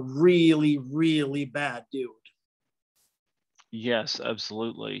just a really, really bad dude. Yes,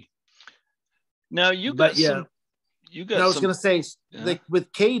 absolutely. Now I was going to say, like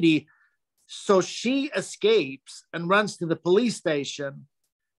with Katie, so she escapes and runs to the police station.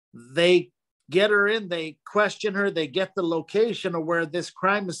 They get her in, they question her, they get the location of where this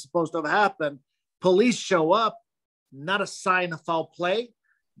crime is supposed to have happened. Police show up, not a sign of foul play.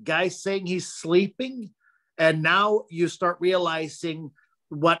 guy saying he's sleeping, and now you start realizing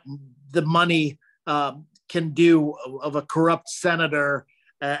what the money can do of a corrupt senator,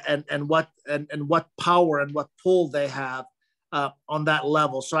 and what power and what pull they have on that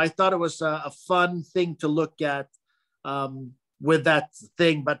level. So I thought it was a fun thing to look at with that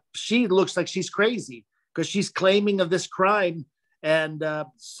thing. But she looks like she's crazy because she's claiming of this crime, and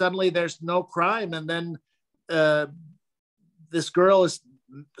suddenly there's no crime, and then this girl is,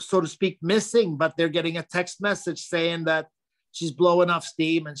 so to speak, missing, but they're getting a text message saying that she's blowing off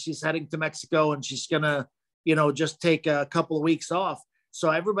steam and she's heading to Mexico and she's gonna, just take a couple of weeks off. So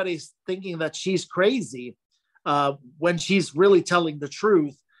everybody's thinking that she's crazy when she's really telling the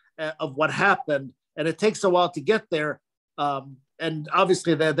truth of what happened. And it takes a while to get there. And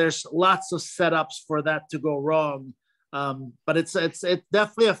obviously there's lots of setups for that to go wrong. But it's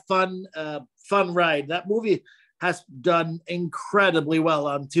definitely a fun ride. That movie has done incredibly well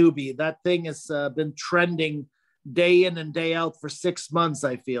on Tubi. That thing has been trending day in and day out for 6 months,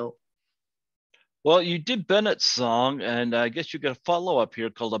 I feel. Well, you did Bennett's song, and I guess you got a follow-up here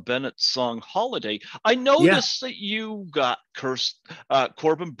called a Bennett song Holiday. I noticed that you got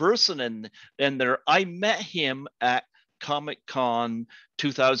Corbin Burson in there. I met him at Comic-Con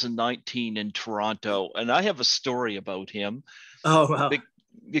 2019 in Toronto, and I have a story about him. Oh, wow.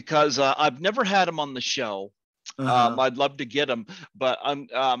 Because I've never had him on the show. I'd love to get him, but I'm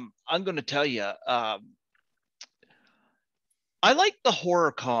going to tell you, I like the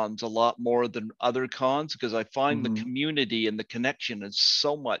horror cons a lot more than other cons because I find the community and the connection is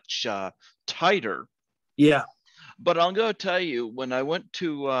so much tighter. Yeah. But I'm going to tell you, when I went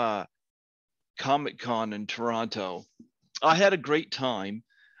to Comic-Con in Toronto, I had a great time,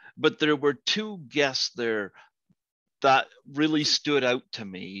 but there were two guests there that really stood out to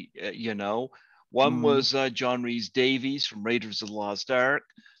me, One was John Rhys Davies from Raiders of the Lost Ark.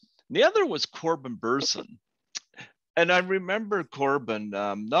 And the other was Corbin Burson. And I remember Corbin,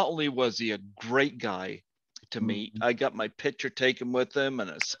 not only was he a great guy to meet, I got my picture taken with him and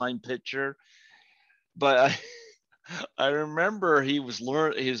a signed picture, but I remember he was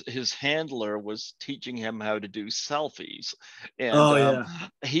his handler was teaching him how to do selfies, and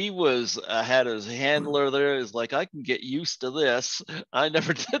he was had his handler there. Is like, I can get used to this. I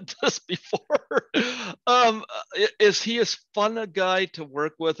never did this before. Is he as fun a guy to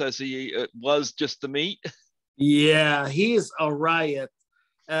work with as he was just to meet? Yeah, he's a riot.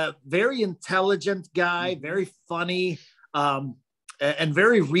 Very intelligent guy, very funny, and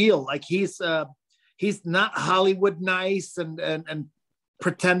very real. Like he's not Hollywood nice and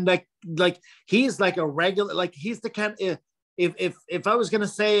pretend like he's like a regular, like he's the kind of, if I was gonna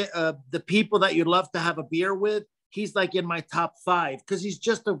say the people that you'd love to have a beer with, he's like in my top 5 because he's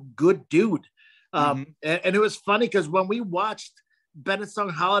just a good dude. And it was funny because when we watched Bennett's Song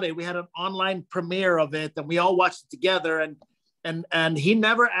Holiday, we had an online premiere of it and we all watched it together, and he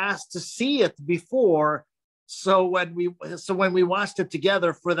never asked to see it before. So when we watched it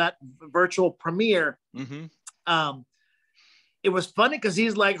together for that virtual premiere, it was funny because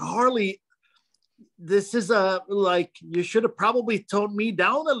he's like, Harley, this is like, you should have probably toned me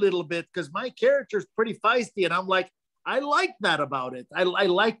down a little bit because my character is pretty feisty. And I'm like, I like that about it. I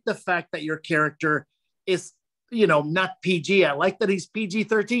like the fact that your character is, not PG. I like that he's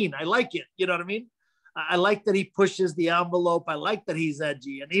PG-13. I like it. You know what I mean? I like that he pushes the envelope. I like that he's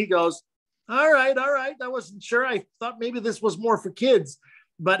edgy. And he goes, all right. I wasn't sure. I thought maybe this was more for kids.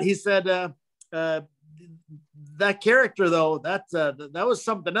 But he said, that character, though, that was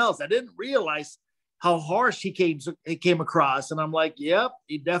something else. I didn't realize how harsh he came across. And I'm like, yep,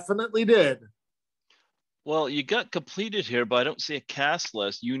 he definitely did. Well, you got completed here, but I don't see a cast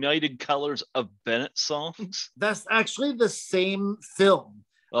list. United Colors of Bennett Songs. That's actually the same film.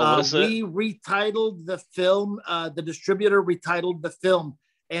 We retitled the film. The distributor retitled the film,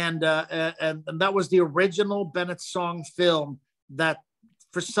 and that was the original Bennett Song film. That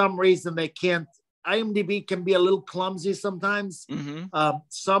for some reason they can't. IMDb can be a little clumsy sometimes.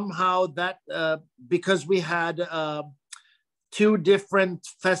 Somehow that because we had 2 different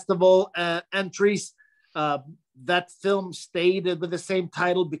festival entries. That film stayed with the same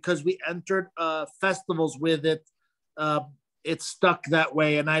title because we entered festivals with it. It stuck that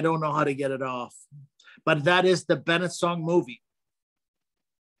way, and I don't know how to get it off. But that is the Bennett Song movie.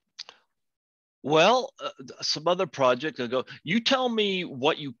 Well, some other projects. I go. You tell me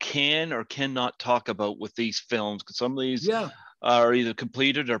what you can or cannot talk about with these films, because some of these are either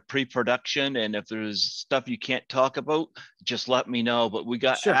completed or pre-production, and if there's stuff you can't talk about, just let me know. But we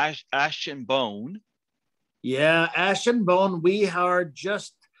got Ash and Bone. Yeah, Ash and Bone. We are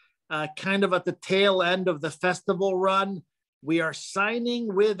just kind of at the tail end of the festival run. We are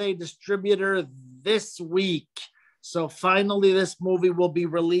signing with a distributor this week. So finally, this movie will be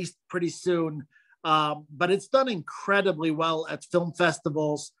released pretty soon. But it's done incredibly well at film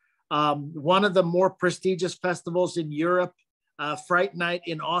festivals. One of the more prestigious festivals in Europe, Fright Night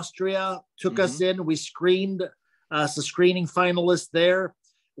in Austria, took us in. We screened as a screening finalist there.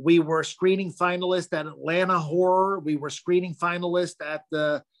 We were screening finalist at Atlanta Horror. We were screening finalist at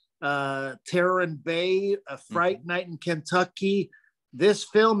the Terror and Bay, Fright Night in Kentucky. This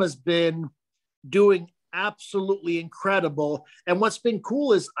film has been doing absolutely incredible. And what's been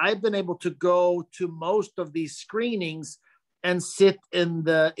cool is I've been able to go to most of these screenings and sit in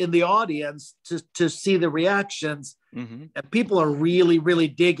the audience to see the reactions. And people are really, really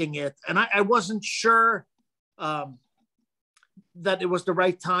digging it. And I wasn't sure that it was the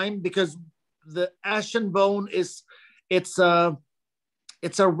right time, because the Ash and Bone it's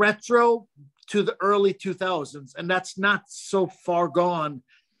a retro to the early 2000s, and that's not so far gone.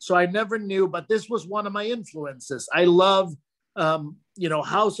 So I never knew, but this was one of my influences. I love,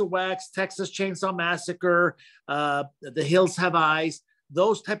 House of Wax, Texas Chainsaw Massacre, The Hills Have Eyes,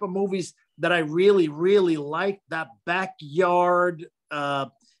 those type of movies that I really, really like. That backyard,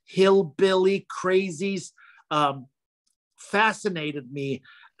 hillbilly crazies fascinated me.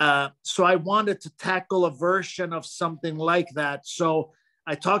 So I wanted to tackle a version of something like that. So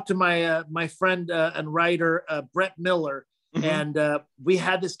I talked to my friend and writer, Brett Miller, and we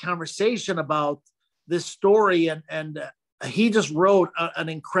had this conversation about this story, and he just wrote an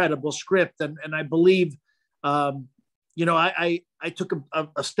incredible script. And I believe, I took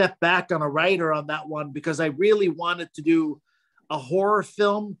a step back on a writer on that one, because I really wanted to do a horror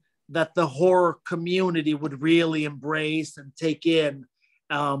film that the horror community would really embrace and take in.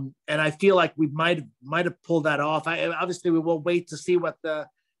 And I feel like we might have pulled that off. Obviously, we will wait to see what the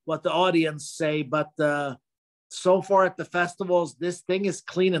audience say, but so far at the festivals, this thing is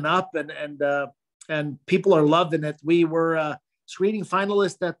cleaning up, and people are loving it. We were screening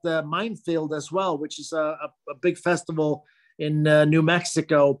finalist at the Minefield as well, which is a big festival in New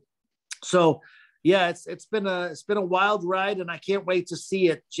Mexico. So yeah, it's been a wild ride, and I can't wait to see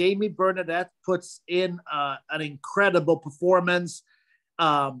it. Jamie Bernadette puts in an incredible performance.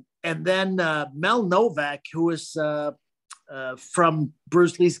 And then Mel Novak, who is from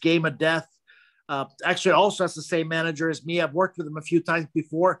Bruce Lee's Game of Death, actually also has the same manager as me. I've worked with him a few times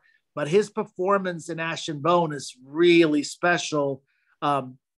before, but his performance in Ash and Bone is really special.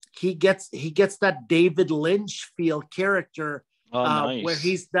 He gets that David Lynch feel character, nice. where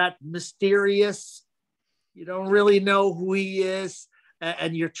he's that mysterious, you don't really know who he is,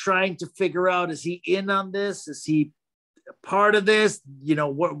 and you're trying to figure out, is he in on this? Is he part of this?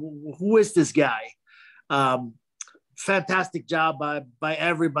 Who is this guy? Fantastic job by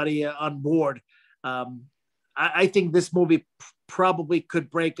everybody on board. I think this movie probably could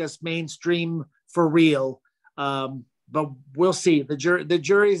break us mainstream for real, but we'll see. The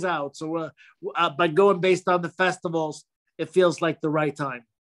jury's out. So, but going based on the festivals, it feels like the right time.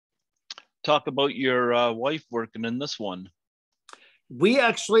 Talk about your wife working in this one. We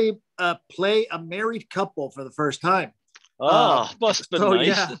actually play a married couple for the first time. Must have been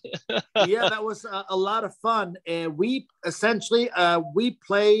nice. Yeah, that was a lot of fun. And we essentially, I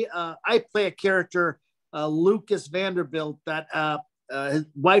play a character, Lucas Vanderbilt, that his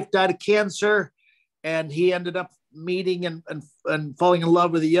wife died of cancer, and he ended up meeting and falling in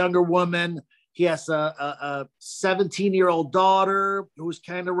love with a younger woman. He has a 17-year-old daughter who's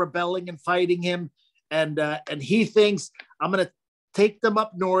kind of rebelling and fighting him. And he thinks, I'm going to take them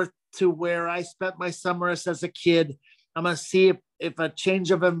up north to where I spent my summers as a kid. I'm going to see if a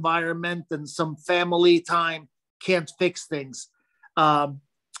change of environment and some family time can't fix things. And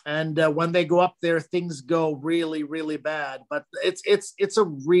when they go up there, things go really, really bad. But it's a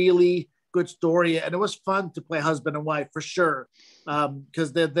really good story, and it was fun to play husband and wife for sure,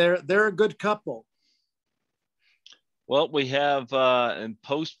 because they're a good couple. Well, we have in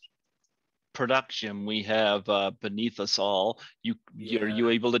post production, we have Beneath Us All. Are you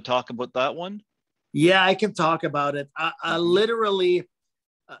able to talk about that one? Yeah, I can talk about it. Literally,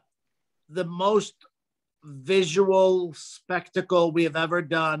 the most visual spectacle we have ever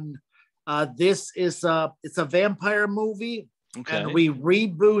done. This is it's a vampire movie, and we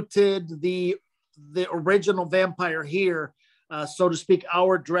rebooted the original vampire here, so to speak.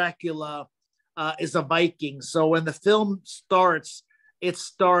 Our Dracula is a Viking. So when the film starts, it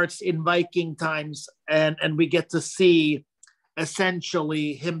starts in Viking times, and we get to see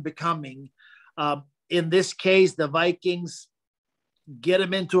essentially him becoming. In this case, the Vikings get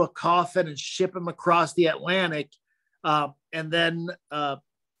him into a coffin and ship him across the Atlantic. And then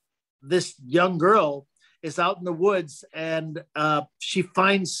this young girl is out in the woods, and she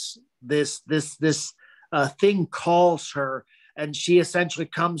finds this thing calls her, and she essentially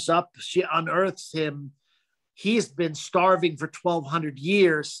comes up. She unearths him. He's been starving for 1,200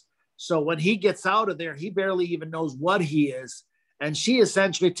 years. So when he gets out of there, he barely even knows what he is. And she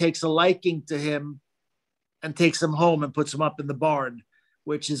essentially takes a liking to him and takes him home and puts him up in the barn,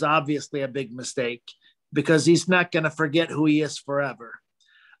 which is obviously a big mistake because he's not going to forget who he is forever.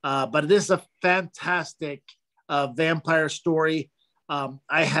 But it is a fantastic vampire story.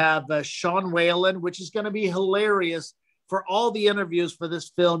 I have Sean Whalen, which is going to be hilarious for all the interviews for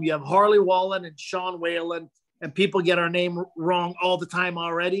this film. You have Harley Wallen and Sean Whalen, and people get our name wrong all the time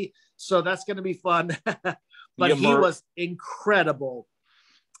already. So that's going to be fun. But he was incredible.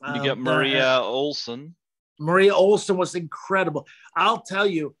 You get Maria Olsen. Maria Olsen was incredible. I'll tell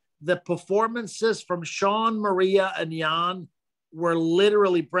you, the performances from Sean, Maria, and Jan were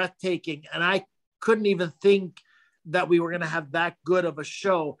literally breathtaking. And I couldn't even think that we were going to have that good of a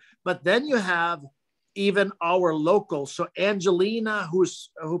show. But then you have even our locals. So Angelina, who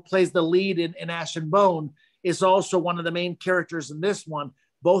plays the lead in Ash and Bone, is also one of the main characters in this one.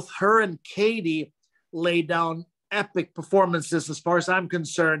 Both her and Katie lay down epic performances as far as I'm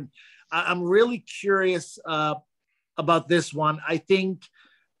concerned. I'm really curious about this one. I think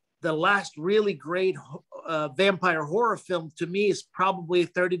the last really great vampire horror film to me is probably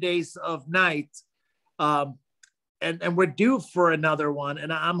 30 Days of Night. And we're due for another one.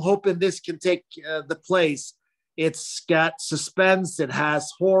 And I'm hoping this can take the place. It's got suspense. It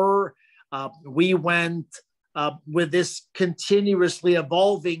has horror. We went with this continuously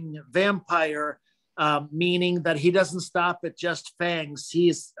evolving vampire, meaning that he doesn't stop at just fangs.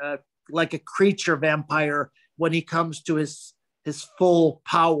 He's like a creature vampire when he comes to his full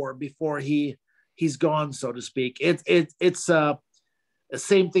power before he's gone, so to speak. It's the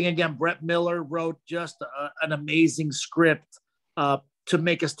same thing again. Brett Miller wrote just an amazing script to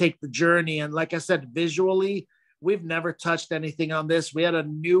make us take the journey. And like I said, visually, we've never touched anything on this. We had a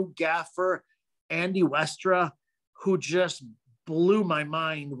new gaffer, Andy Westra, who just blew my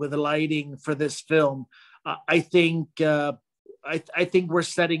mind with the lighting for this film. I think we're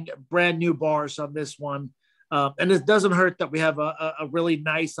setting brand new bars on this one. And it doesn't hurt that we have a really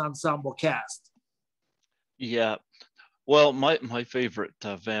nice ensemble cast. Yeah. Well, my favorite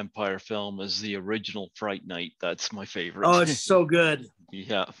vampire film is the original Fright Night. That's my favorite. Oh, it's so good.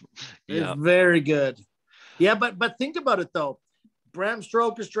 Yeah. It's very good. Yeah, but think about it, though. Bram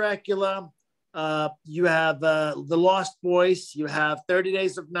Stoker's Dracula. You have The Lost Boys. You have 30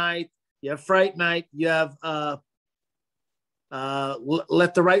 Days of Night. You have Fright Night. You have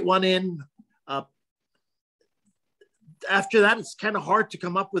Let the Right One In. After that, it's kind of hard to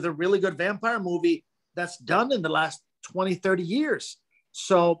come up with a really good vampire movie that's done in the last 20, 30 years.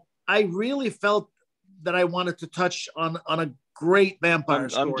 So I really felt that I wanted to touch on a great vampire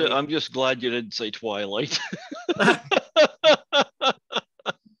story. I'm just glad you didn't say Twilight.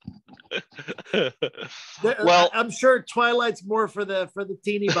 Well, I'm sure Twilight's more for the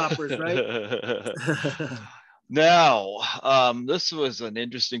teeny boppers, right? Now, this was an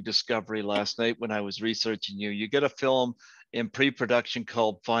interesting discovery last night when I was researching you. You get a film in pre-production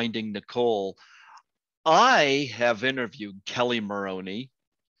called Finding Nicole. I have interviewed Kelly Maroney,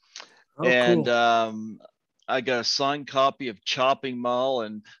 and cool. I got a signed copy of Chopping Mall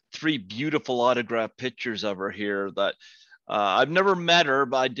and 3 beautiful autographed pictures of her here that I've never met her,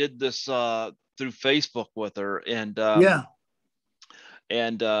 but I did this through Facebook with her. And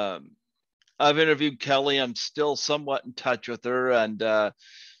I've interviewed Kelly. I'm still somewhat in touch with her. And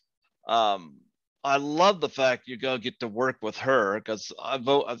I love the fact you're going to get to work with her because I've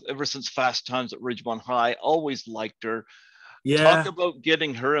ever since Fast Times at Ridgemont High, always liked her. Yeah. Talk about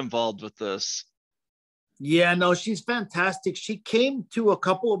getting her involved with this. Yeah, no, she's fantastic. She came to a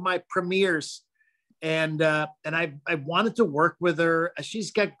couple of my premieres, and I wanted to work with her.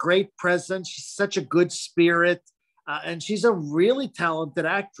 She's got great presence. She's such a good spirit, and she's a really talented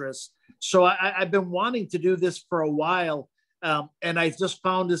actress. So I've been wanting to do this for a while, and I just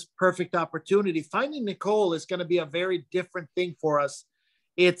found this perfect opportunity. Finding Nicole is going to be a very different thing for us.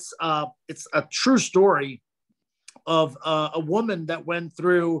 It's a true story of a woman that went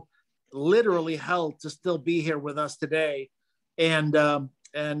through literally hell to still be here with us today, and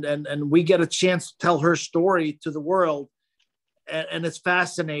we get a chance to tell her story to the world, and it's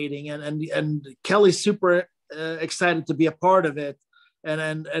fascinating. And Kelly's super excited to be a part of it.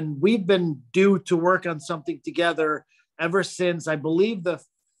 And we've been due to work on something together ever since, I believe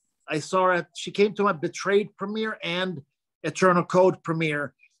I saw her. She came to my Betrayed premiere and Eternal Code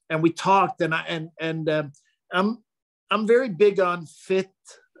premiere, and we talked. And I'm very big on fit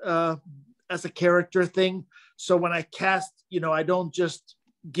as a character thing. So when I cast, I don't just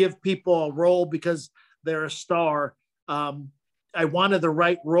give people a role because they're a star. I wanted the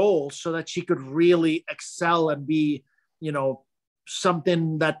right role so that she could really excel and be,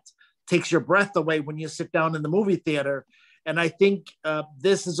 something that takes your breath away when you sit down in the movie theater. And I think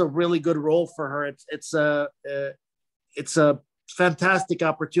this is a really good role for her. It's a fantastic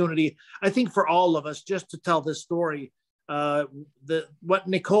opportunity, I think, for all of us, just to tell this story. What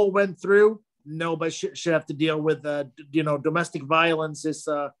Nicole went through, nobody should have to deal with. Domestic violence is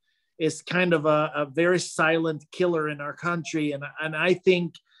kind of a very silent killer in our country, and I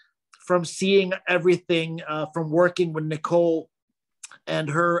think from seeing everything, from working with Nicole and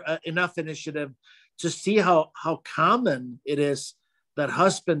her Enough initiative, to see how common it is that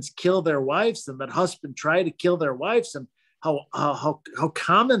husbands kill their wives and that husbands try to kill their wives, and how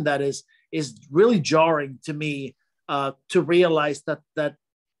common that is really jarring to me, to realize that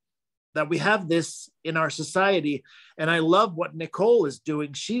we have this in our society. And I love what Nicole is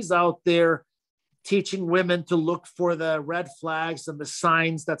doing. She's out there teaching women to look for the red flags and the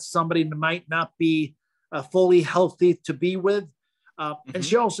signs that somebody might not be fully healthy to be with. And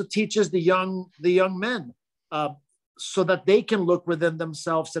she also teaches the young men, so that they can look within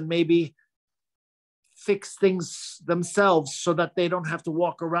themselves and maybe fix things themselves, so that they don't have to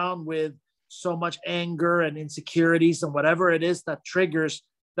walk around with so much anger and insecurities and whatever it is that triggers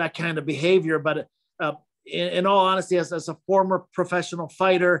that kind of behavior. But in all honesty, as a former professional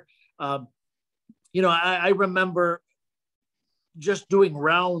fighter, I remember just doing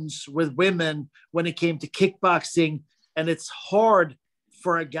rounds with women when it came to kickboxing, and it's hard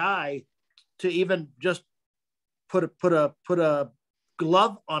for a guy to even just put a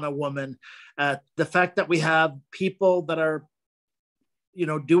glove on a woman. The fact that we have people that are,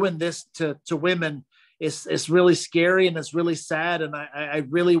 doing this to women is really scary, and it's really sad. And I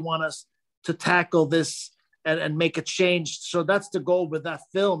really want us to tackle this and make a change. So that's the goal with that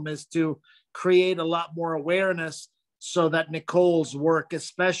film, is to create a lot more awareness, so that Nicole's work,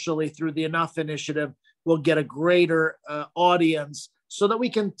 especially through the Enough initiative, will get a greater audience, so that we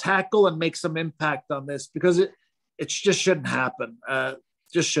can tackle and make some impact on this, because it just shouldn't happen.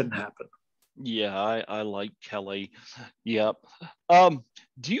 Just shouldn't happen. Yeah, I like Kelly. Yep.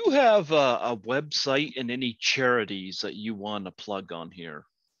 Do you have a website and any charities that you want to plug on here?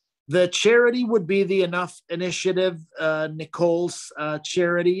 The charity would be the Enough initiative, Nicole's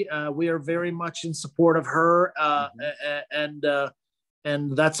charity. We are very much in support of her, and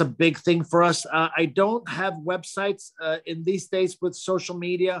that's a big thing for us. I don't have websites in these days with social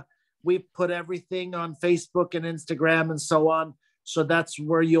media. We put everything on Facebook and Instagram and so on. So that's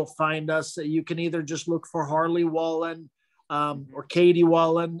where you'll find us. You can either just look for Harley Wallen or Katie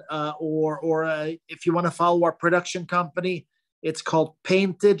Wallen, or if you want to follow our production company, it's called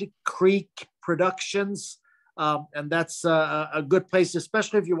Painted Creek Productions. And that's a good place,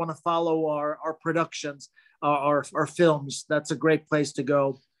 especially if you want to follow our productions, our films. That's a great place to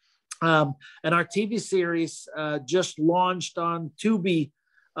go. And our TV series just launched on Tubi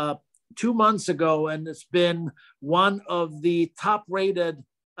 2 months ago, and it's been one of the top rated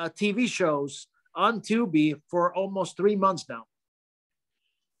TV shows on Tubi for almost 3 months now.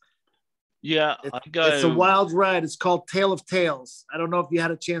 Yeah, it's a wild ride. It's called Tale of Tales. I don't know if you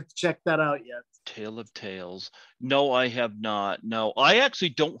had a chance to check that out yet. Tale of Tales. No, I have not. No, I actually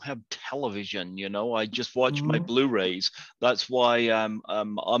don't have television. I just watch my Blu-rays. That's why I'm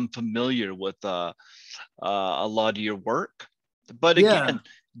unfamiliar with a lot of your work. But again,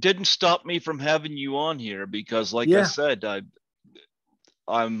 didn't stop me from having you on here, because like I said,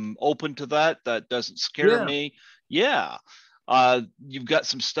 I'm open to that. That doesn't scare me. Yeah. You've got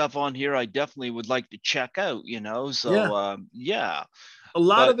some stuff on here I definitely would like to check out, so a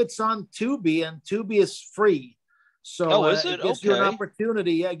lot of it's on Tubi, and Tubi is free. So is it? It gives you an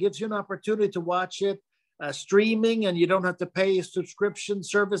opportunity. Yeah, it gives you an opportunity to watch it streaming, and you don't have to pay subscription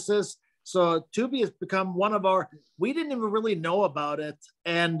services. So Tubi has become one of we didn't even really know about it.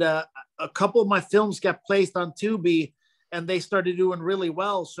 And a couple of my films got placed on Tubi, and they started doing really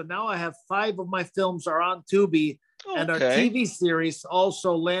well. So now I have 5 of my films are on Tubi. Okay. And our TV series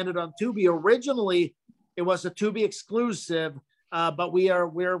also landed on Tubi. Originally, it was a Tubi exclusive, but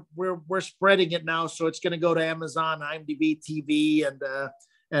we're spreading it now. So it's going to go to Amazon, IMDb TV,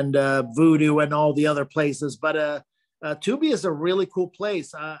 and Vudu, and all the other places. But Tubi is a really cool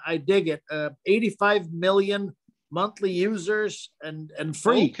place. I dig it. 85 million monthly users and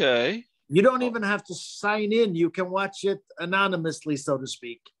free. Okay. You don't even have to sign in. You can watch it anonymously, so to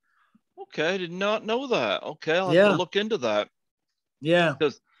speak. Okay, I did not know that. Okay, I'll have to look into that. Yeah.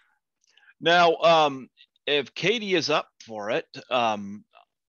 Now, if Katie is up for it,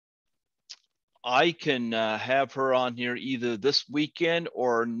 I can have her on here either this weekend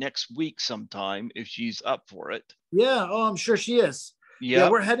or next week sometime if she's up for it. Yeah. Oh, I'm sure she is. Yeah,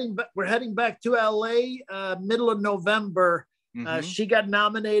 Yep. we're heading back to LA middle of November. Mm-hmm. She got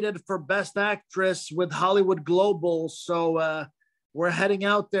nominated for Best Actress with Hollywood Global, so we're heading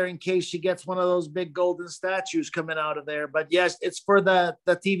out there in case she gets one of those big golden statues coming out of there. But yes, it's for the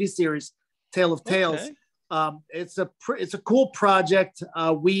TV series Tale of Tales. Okay. It's a cool project.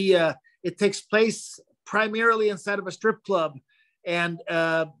 We It takes place primarily inside of a strip club, and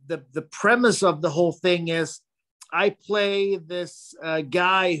the premise of the whole thing is I play this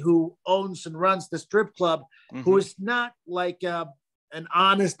guy who owns and runs the strip club, who is not like an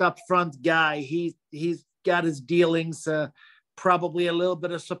honest, upfront guy. He's got his dealings, probably a little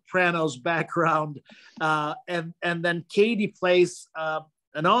bit of Sopranos background, and then Katie plays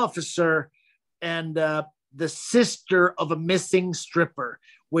an officer and the sister of a missing stripper,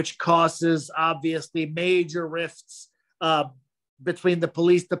 which causes obviously major rifts between the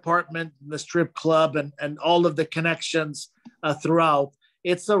police department and the strip club and all of the connections throughout.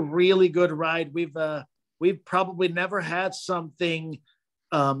 It's a really good ride. We've probably never had something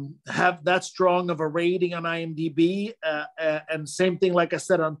have that strong of a rating on IMDb. And same thing, like I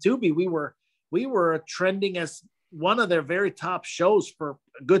said, on Tubi, we were trending as one of their very top shows for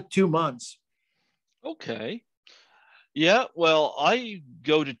a good 2 months. Okay. Yeah, well, I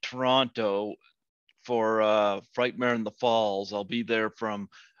go to Toronto for Frightmare in the Falls. I'll be there from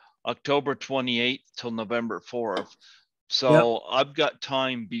October 28th till November 4th. So Yep. I've got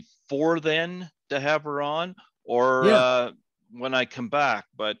time before then to have her on, or Yeah. when I come back.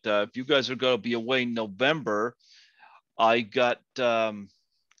 But if you guys are going to be away in November, I got,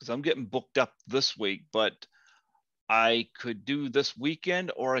 because I'm getting booked up this week, but I could do this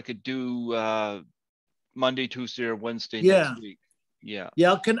weekend, or I could do Monday, Tuesday, or Wednesday next week. Yeah.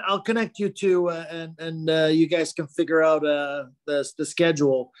 Yeah, I'll connect you two, and you guys can figure out the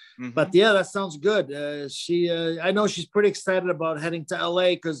schedule. Mm-hmm. But yeah, that sounds good. I know she's pretty excited about heading to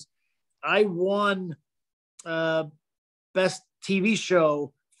LA because I won best TV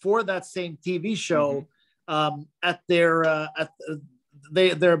show for that same TV show at their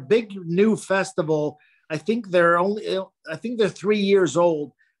their big new festival. I think they're 3 years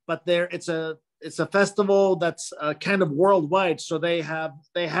old, but it's a festival that's kind of worldwide. So they have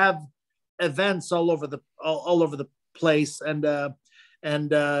events all over the place, and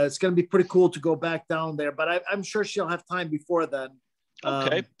it's going to be pretty cool to go back down there. But I'm sure she'll have time before then.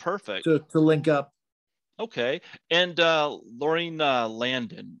 Okay, perfect. To link up. Okay, and Lorraine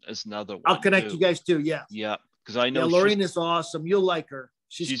Landon is another one. I'll connect you guys too. Yeah. Yeah, because I know Lorraine is awesome. You'll like her.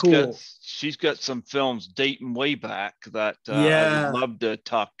 She's cool. She's got some films dating way back that I would love to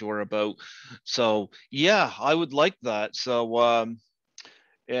talk to her about. So yeah, I would like that. So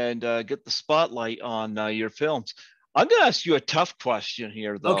and get the spotlight on your films. I'm gonna ask you a tough question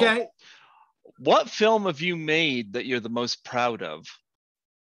here, though. Okay. What film have you made that you're the most proud of?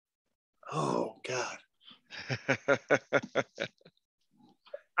 Oh God.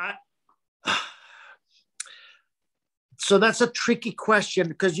 So that's a tricky question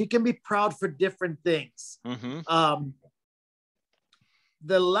because you can be proud for different things.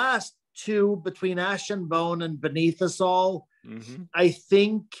 The last two, between Ash and Bone and Beneath Us All, I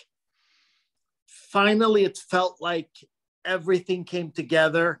think finally it felt like everything came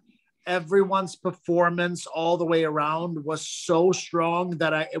together. Everyone's performance all the way around was so strong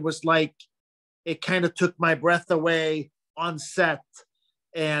that it was like it kind of took my breath away on set,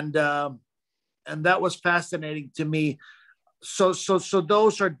 and that was fascinating to me. So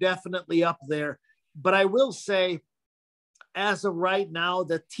those are definitely up there. But I will say, as of right now,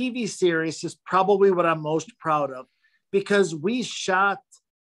 the TV series is probably what I'm most proud of, because we shot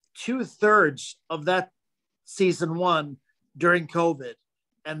 2/3 of that season 1 during COVID,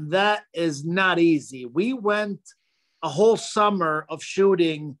 and that is not easy. We went a whole summer of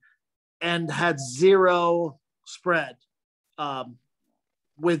shooting and had zero spread,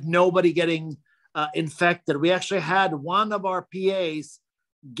 with nobody getting infected. We actually had one of our PAs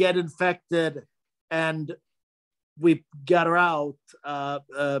get infected, and we got her out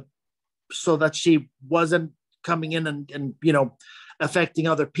so that she wasn't coming in and affecting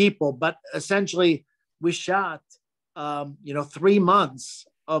other people. But essentially, we shot 3 months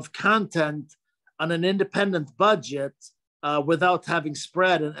of content on an independent budget without having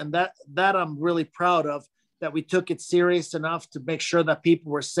spread, and that I'm really proud of, that we took it serious enough to make sure that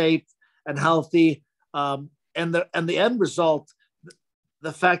people were safe and healthy, and the end result,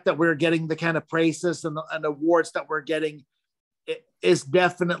 the fact that we're getting the kind of praises and awards that we're getting, is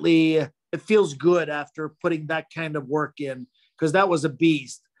definitely, it feels good after putting that kind of work in, because that was a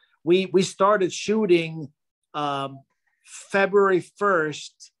beast. we started shooting February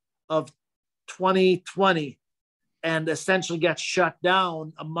 1st of 2020, and essentially got shut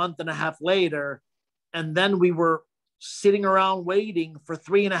down a month and a half later. And then we were sitting around waiting for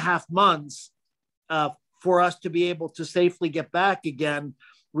 3.5 months for us to be able to safely get back again.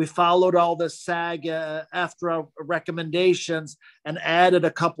 We followed all the SAG after recommendations and added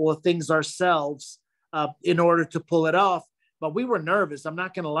a couple of things ourselves in order to pull it off. But we were nervous. I'm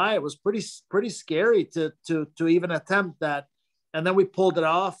not going to lie; it was pretty scary to even attempt that. And then we pulled it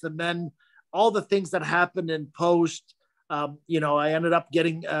off. And then all the things that happened in post, I ended up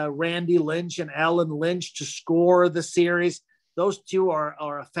getting Randy Lynch and Alan Lynch to score the series. Those two are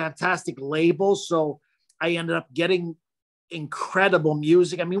a fantastic label. So I ended up getting incredible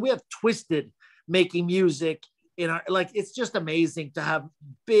music. I mean, we have Twisted making music in our, like, it's just amazing to have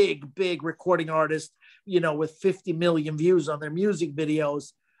big recording artists, with 50 million views on their music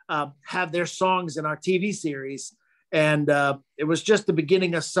videos, have their songs in our TV series. And it was just the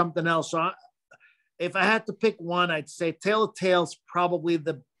beginning of something else. So if I had to pick one, I'd say Tale of Tales, probably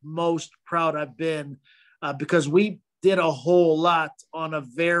the most proud I've been, because we did a whole lot on a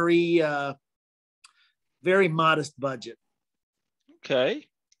very, very modest budget. Okay.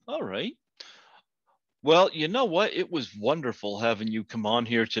 All right. Well, you know what? It was wonderful having you come on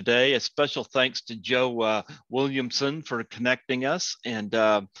here today. A special thanks to Joe Williamson for connecting us. And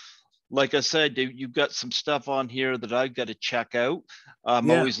like I said, you've got some stuff on here that I've got to check out. I'm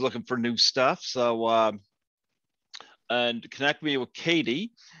always looking for new stuff. So, and connect me with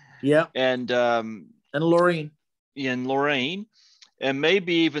Katie. Yeah. And Lorraine. And Lorraine. And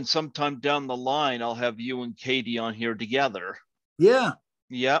maybe even sometime down the line, I'll have you and Katie on here together. Yeah.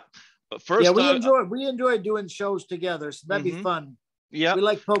 Yep. But first, we enjoy doing shows together, so that'd be fun. Yeah, we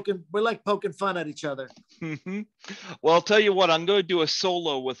like poking fun at each other. Well, I'll tell you what, I'm going to do a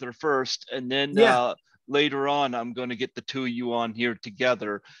solo with her first, and then later on, I'm going to get the two of you on here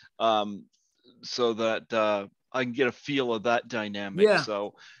together, so that I can get a feel of that dynamic.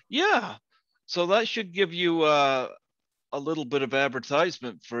 Yeah. So that should give you a little bit of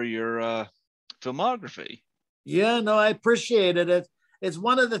advertisement for your filmography. Yeah, no, I appreciate it. It's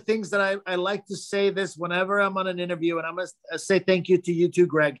one of the things that I like to say this whenever I'm on an interview, and I'm going to say thank you to you too,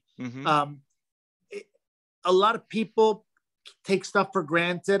 Greg. A lot of people take stuff for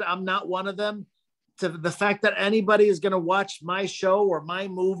granted. I'm not one of them. To the fact that anybody is going to watch my show or my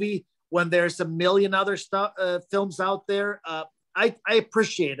movie when there's a million other films out there, I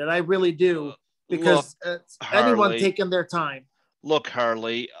appreciate it. I really do, because anyone taking their time. Look,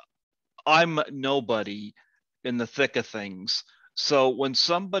 Harley, I'm nobody in the thick of things. So when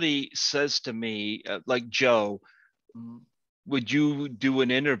somebody says to me, like Joe, would you do an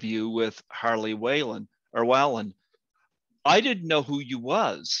interview with Harley Wallen? I didn't know who you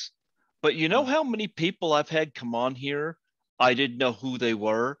was, but you know how many people I've had come on here, I didn't know who they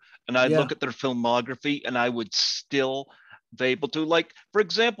were, and I'd look at their filmography and I would still be able to, like, for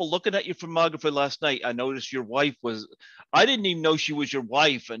example, looking at your filmography last night, I noticed your wife I didn't even know she was your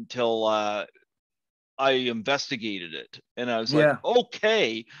wife until I investigated it, and I was like,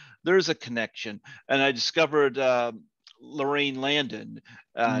 okay, there's a connection. And I discovered Lorraine Landon,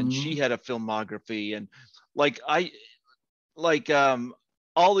 and she had a filmography, and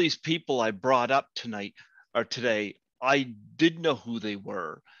all these people I brought up tonight or today, I didn't know who they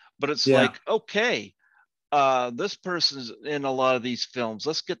were, but it's like, okay, this person's in a lot of these films.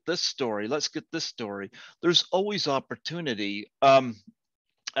 Let's get this story. There's always opportunity.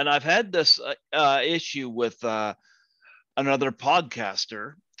 And I've had this issue with another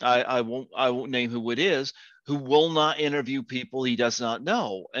podcaster. I won't name who it is, who will not interview people he does not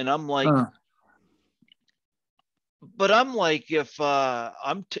know. And I'm like, but I'm like, if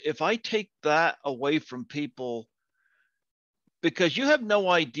I take that away from people, because you have no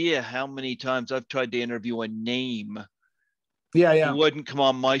idea how many times I've tried to interview a name who wouldn't come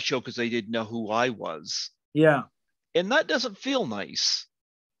on my show because they didn't know who I was. Yeah. And that doesn't feel nice.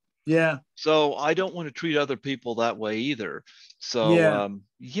 Yeah. So I don't want to treat other people that way either. So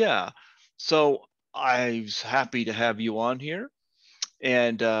So I was happy to have you on here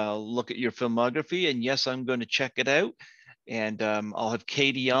and look at your filmography. And yes, I'm going to check it out. And I'll have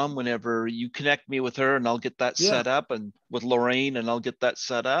Katie on whenever you connect me with her, and I'll get that set up, and with Lorraine, and I'll get that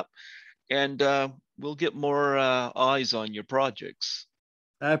set up. And we'll get more eyes on your projects.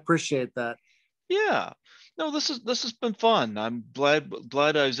 I appreciate that. Yeah. No, this has been fun. I'm glad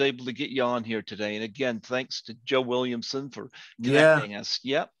I was able to get you on here today. And again, thanks to Joe Williamson for connecting us.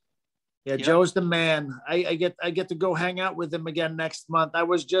 Yep. Yeah, Joe's the man. I get to go hang out with him again next month. I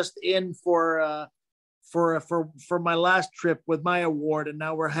was just in for for my last trip with my award, and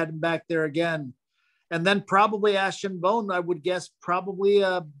now we're heading back there again. And then probably Ash and Bone, I would guess probably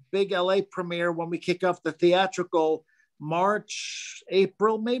a big LA premiere when we kick off the theatrical March,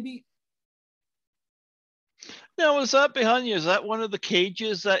 April, maybe. Now, was that behind you? Is that one of the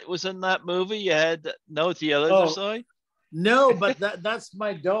cages that was in that movie? You had no, the other side? No, but that's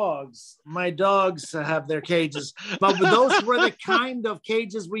my dogs. My dogs have their cages, but those were the kind of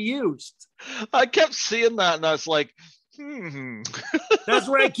cages we used. I kept seeing that, and I was like, That's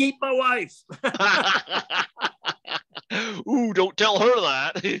where I keep my wife. Ooh, don't tell her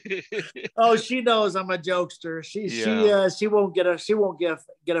that. Oh, she knows I'm a jokester. She won't get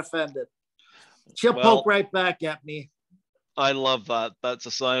offended. She'll poke right back at me. I love that. That's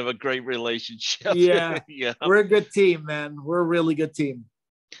a sign of a great relationship. Yeah. We're a good team, man. We're a really good team.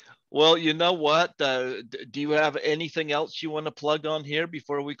 Well, you know what? Do you have anything else you want to plug on here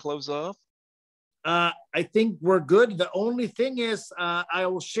before we close off? I think we're good. The only thing is, I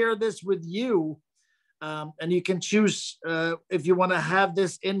will share this with you, and you can choose if you want to have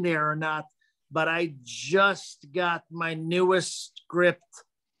this in there or not. But I just got my newest script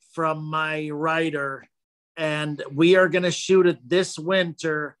from my writer, and we are going to shoot it this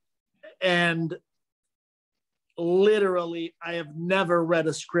winter. And literally, I have never read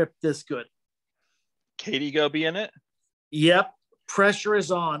a script this good. Katie go be in it? Yep. Pressure is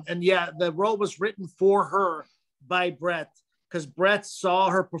on. And yeah, the role was written for her by Brett, because Brett saw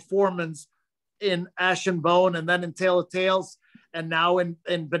her performance in Ash and Bone and then in Tale of Tales. And now in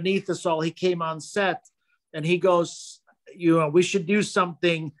Beneath Us All, he came on set and he goes, we should do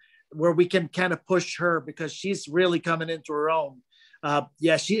something where we can kind of push her, because she's really coming into her own.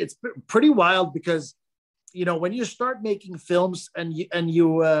 It's pretty wild, because, when you start making films and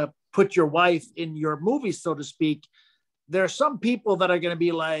you put your wife in your movie, so to speak, there are some people that are going to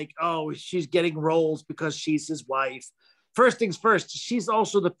be like, oh, she's getting roles because she's his wife. First things first, she's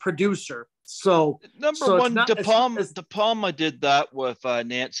also the producer. So number one, De Palma did that with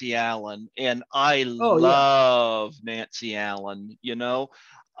Nancy Allen, and I love Nancy Allen. You know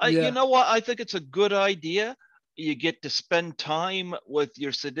what? I think it's a good idea. You get to spend time with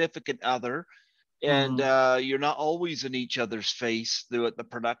your significant other, and you're not always in each other's face throughout the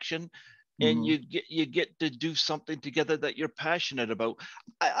production. And you get to do something together that you're passionate about.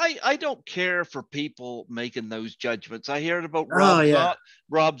 I don't care for people making those judgments. I heard about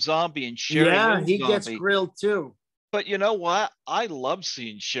Rob Zombie and Sherry. Yeah, he gets grilled too. But you know what? I love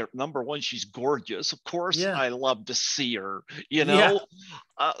seeing Sherry. Number one, she's gorgeous. Of course, I love to see her.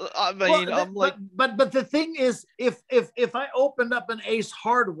 I mean, but the thing is, if I opened up an Ace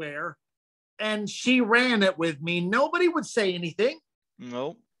Hardware and she ran it with me, nobody would say anything.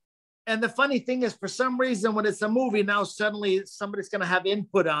 No. And the funny thing is, for some reason, when it's a movie, now suddenly somebody's going to have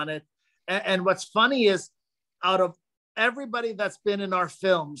input on it. And what's funny is, out of everybody that's been in our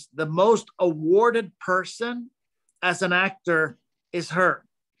films, the most awarded person as an actor is her.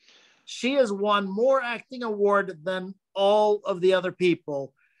 She has won more acting award than all of the other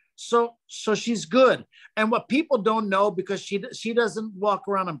people. So she's good. And what people don't know, because she doesn't walk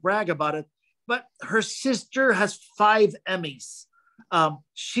around and brag about it, but her sister has 5 Emmys.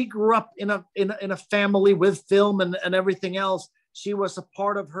 She grew up in a family with film and everything else. She was a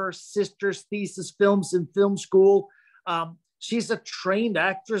part of her sister's thesis films in film school. She's a trained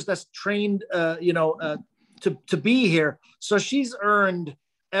actress that's trained, to be here. So she's earned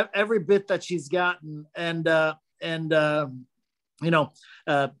every bit that she's gotten.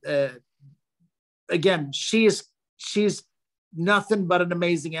 Again, she's nothing but an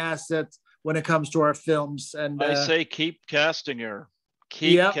amazing asset when it comes to our films. And I say keep casting her.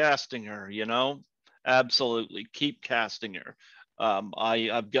 Keep casting her, absolutely. Keep casting her.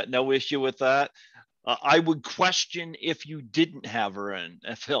 I've got no issue with that. I would question if you didn't have her in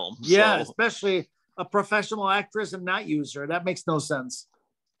a film. Yeah, so. Especially a professional actress and not use her. That makes no sense.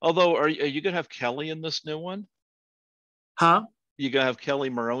 Although, are you going to have Kelly in this new one? Huh? You going to have Kelly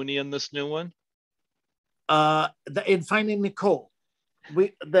Maroney in this new one? In Finding Nicole.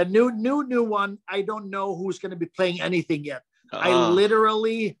 The new one, I don't know who's going to be playing anything yet. I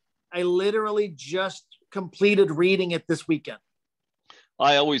literally just completed reading it this weekend.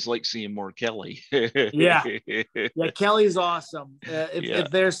 I always like seeing more Kelly. Yeah, Kelly's awesome.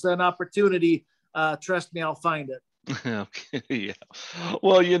 If there's an opportunity, trust me, I'll find it. Okay, yeah.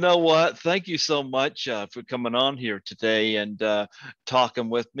 Well, you know what? Thank you so much for coming on here today and talking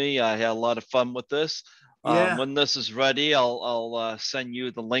with me. I had a lot of fun with this. When this is ready, I'll send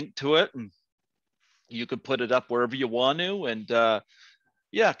you the link to it, and you can put it up wherever you want to. And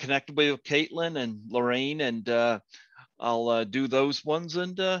connect with Caitlin and Lorraine, and I'll do those ones.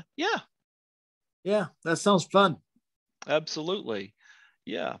 And Yeah, that sounds fun. Absolutely.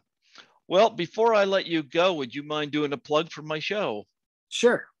 Yeah. Well, before I let you go, would you mind doing a plug for my show?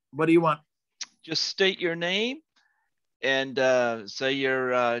 Sure. What do you want? Just state your name and say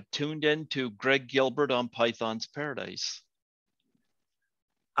you're tuned in to Greg Gilbert on Python's Paradise.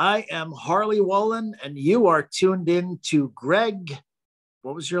 I am Harley Wallen, and you are tuned in to Greg.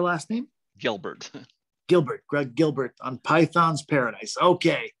 What was your last name? Gilbert. Gilbert. Greg Gilbert on Python's Paradise.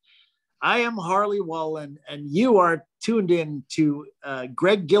 Okay. I am Harley Wallen, and you are tuned in to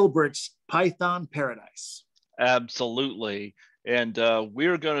Greg Gilbert's Python Paradise. Absolutely. And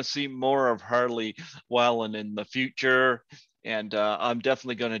we're going to see more of Harley Wallen in the future. And I'm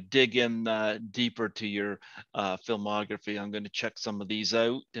definitely going to dig in deeper to your filmography. I'm going to check some of these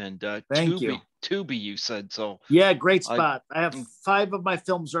out. And Thank you. Tubi, you said so. Yeah, great spot. I have 5 of my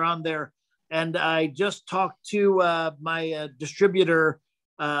films are on there, and I just talked to my distributor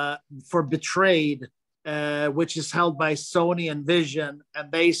for Betrayed, which is held by Sony and Vision,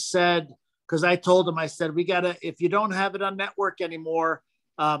 and they said, because I told them, I said, we gotta, if you don't have it on network anymore,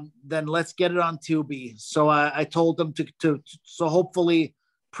 then let's get it on Tubi. So I told them so hopefully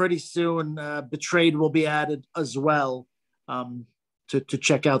pretty soon Betrayed will be added as well, to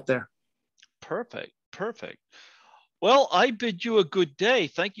check out there. Perfect. Well, I bid you a good day.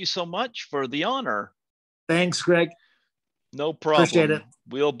 Thank you so much for the honor. Thanks, Greg. No problem. Appreciate it.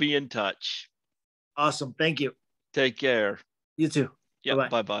 We'll be in touch. Awesome. Thank you. Take care. You too. Yeah.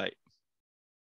 Bye-bye.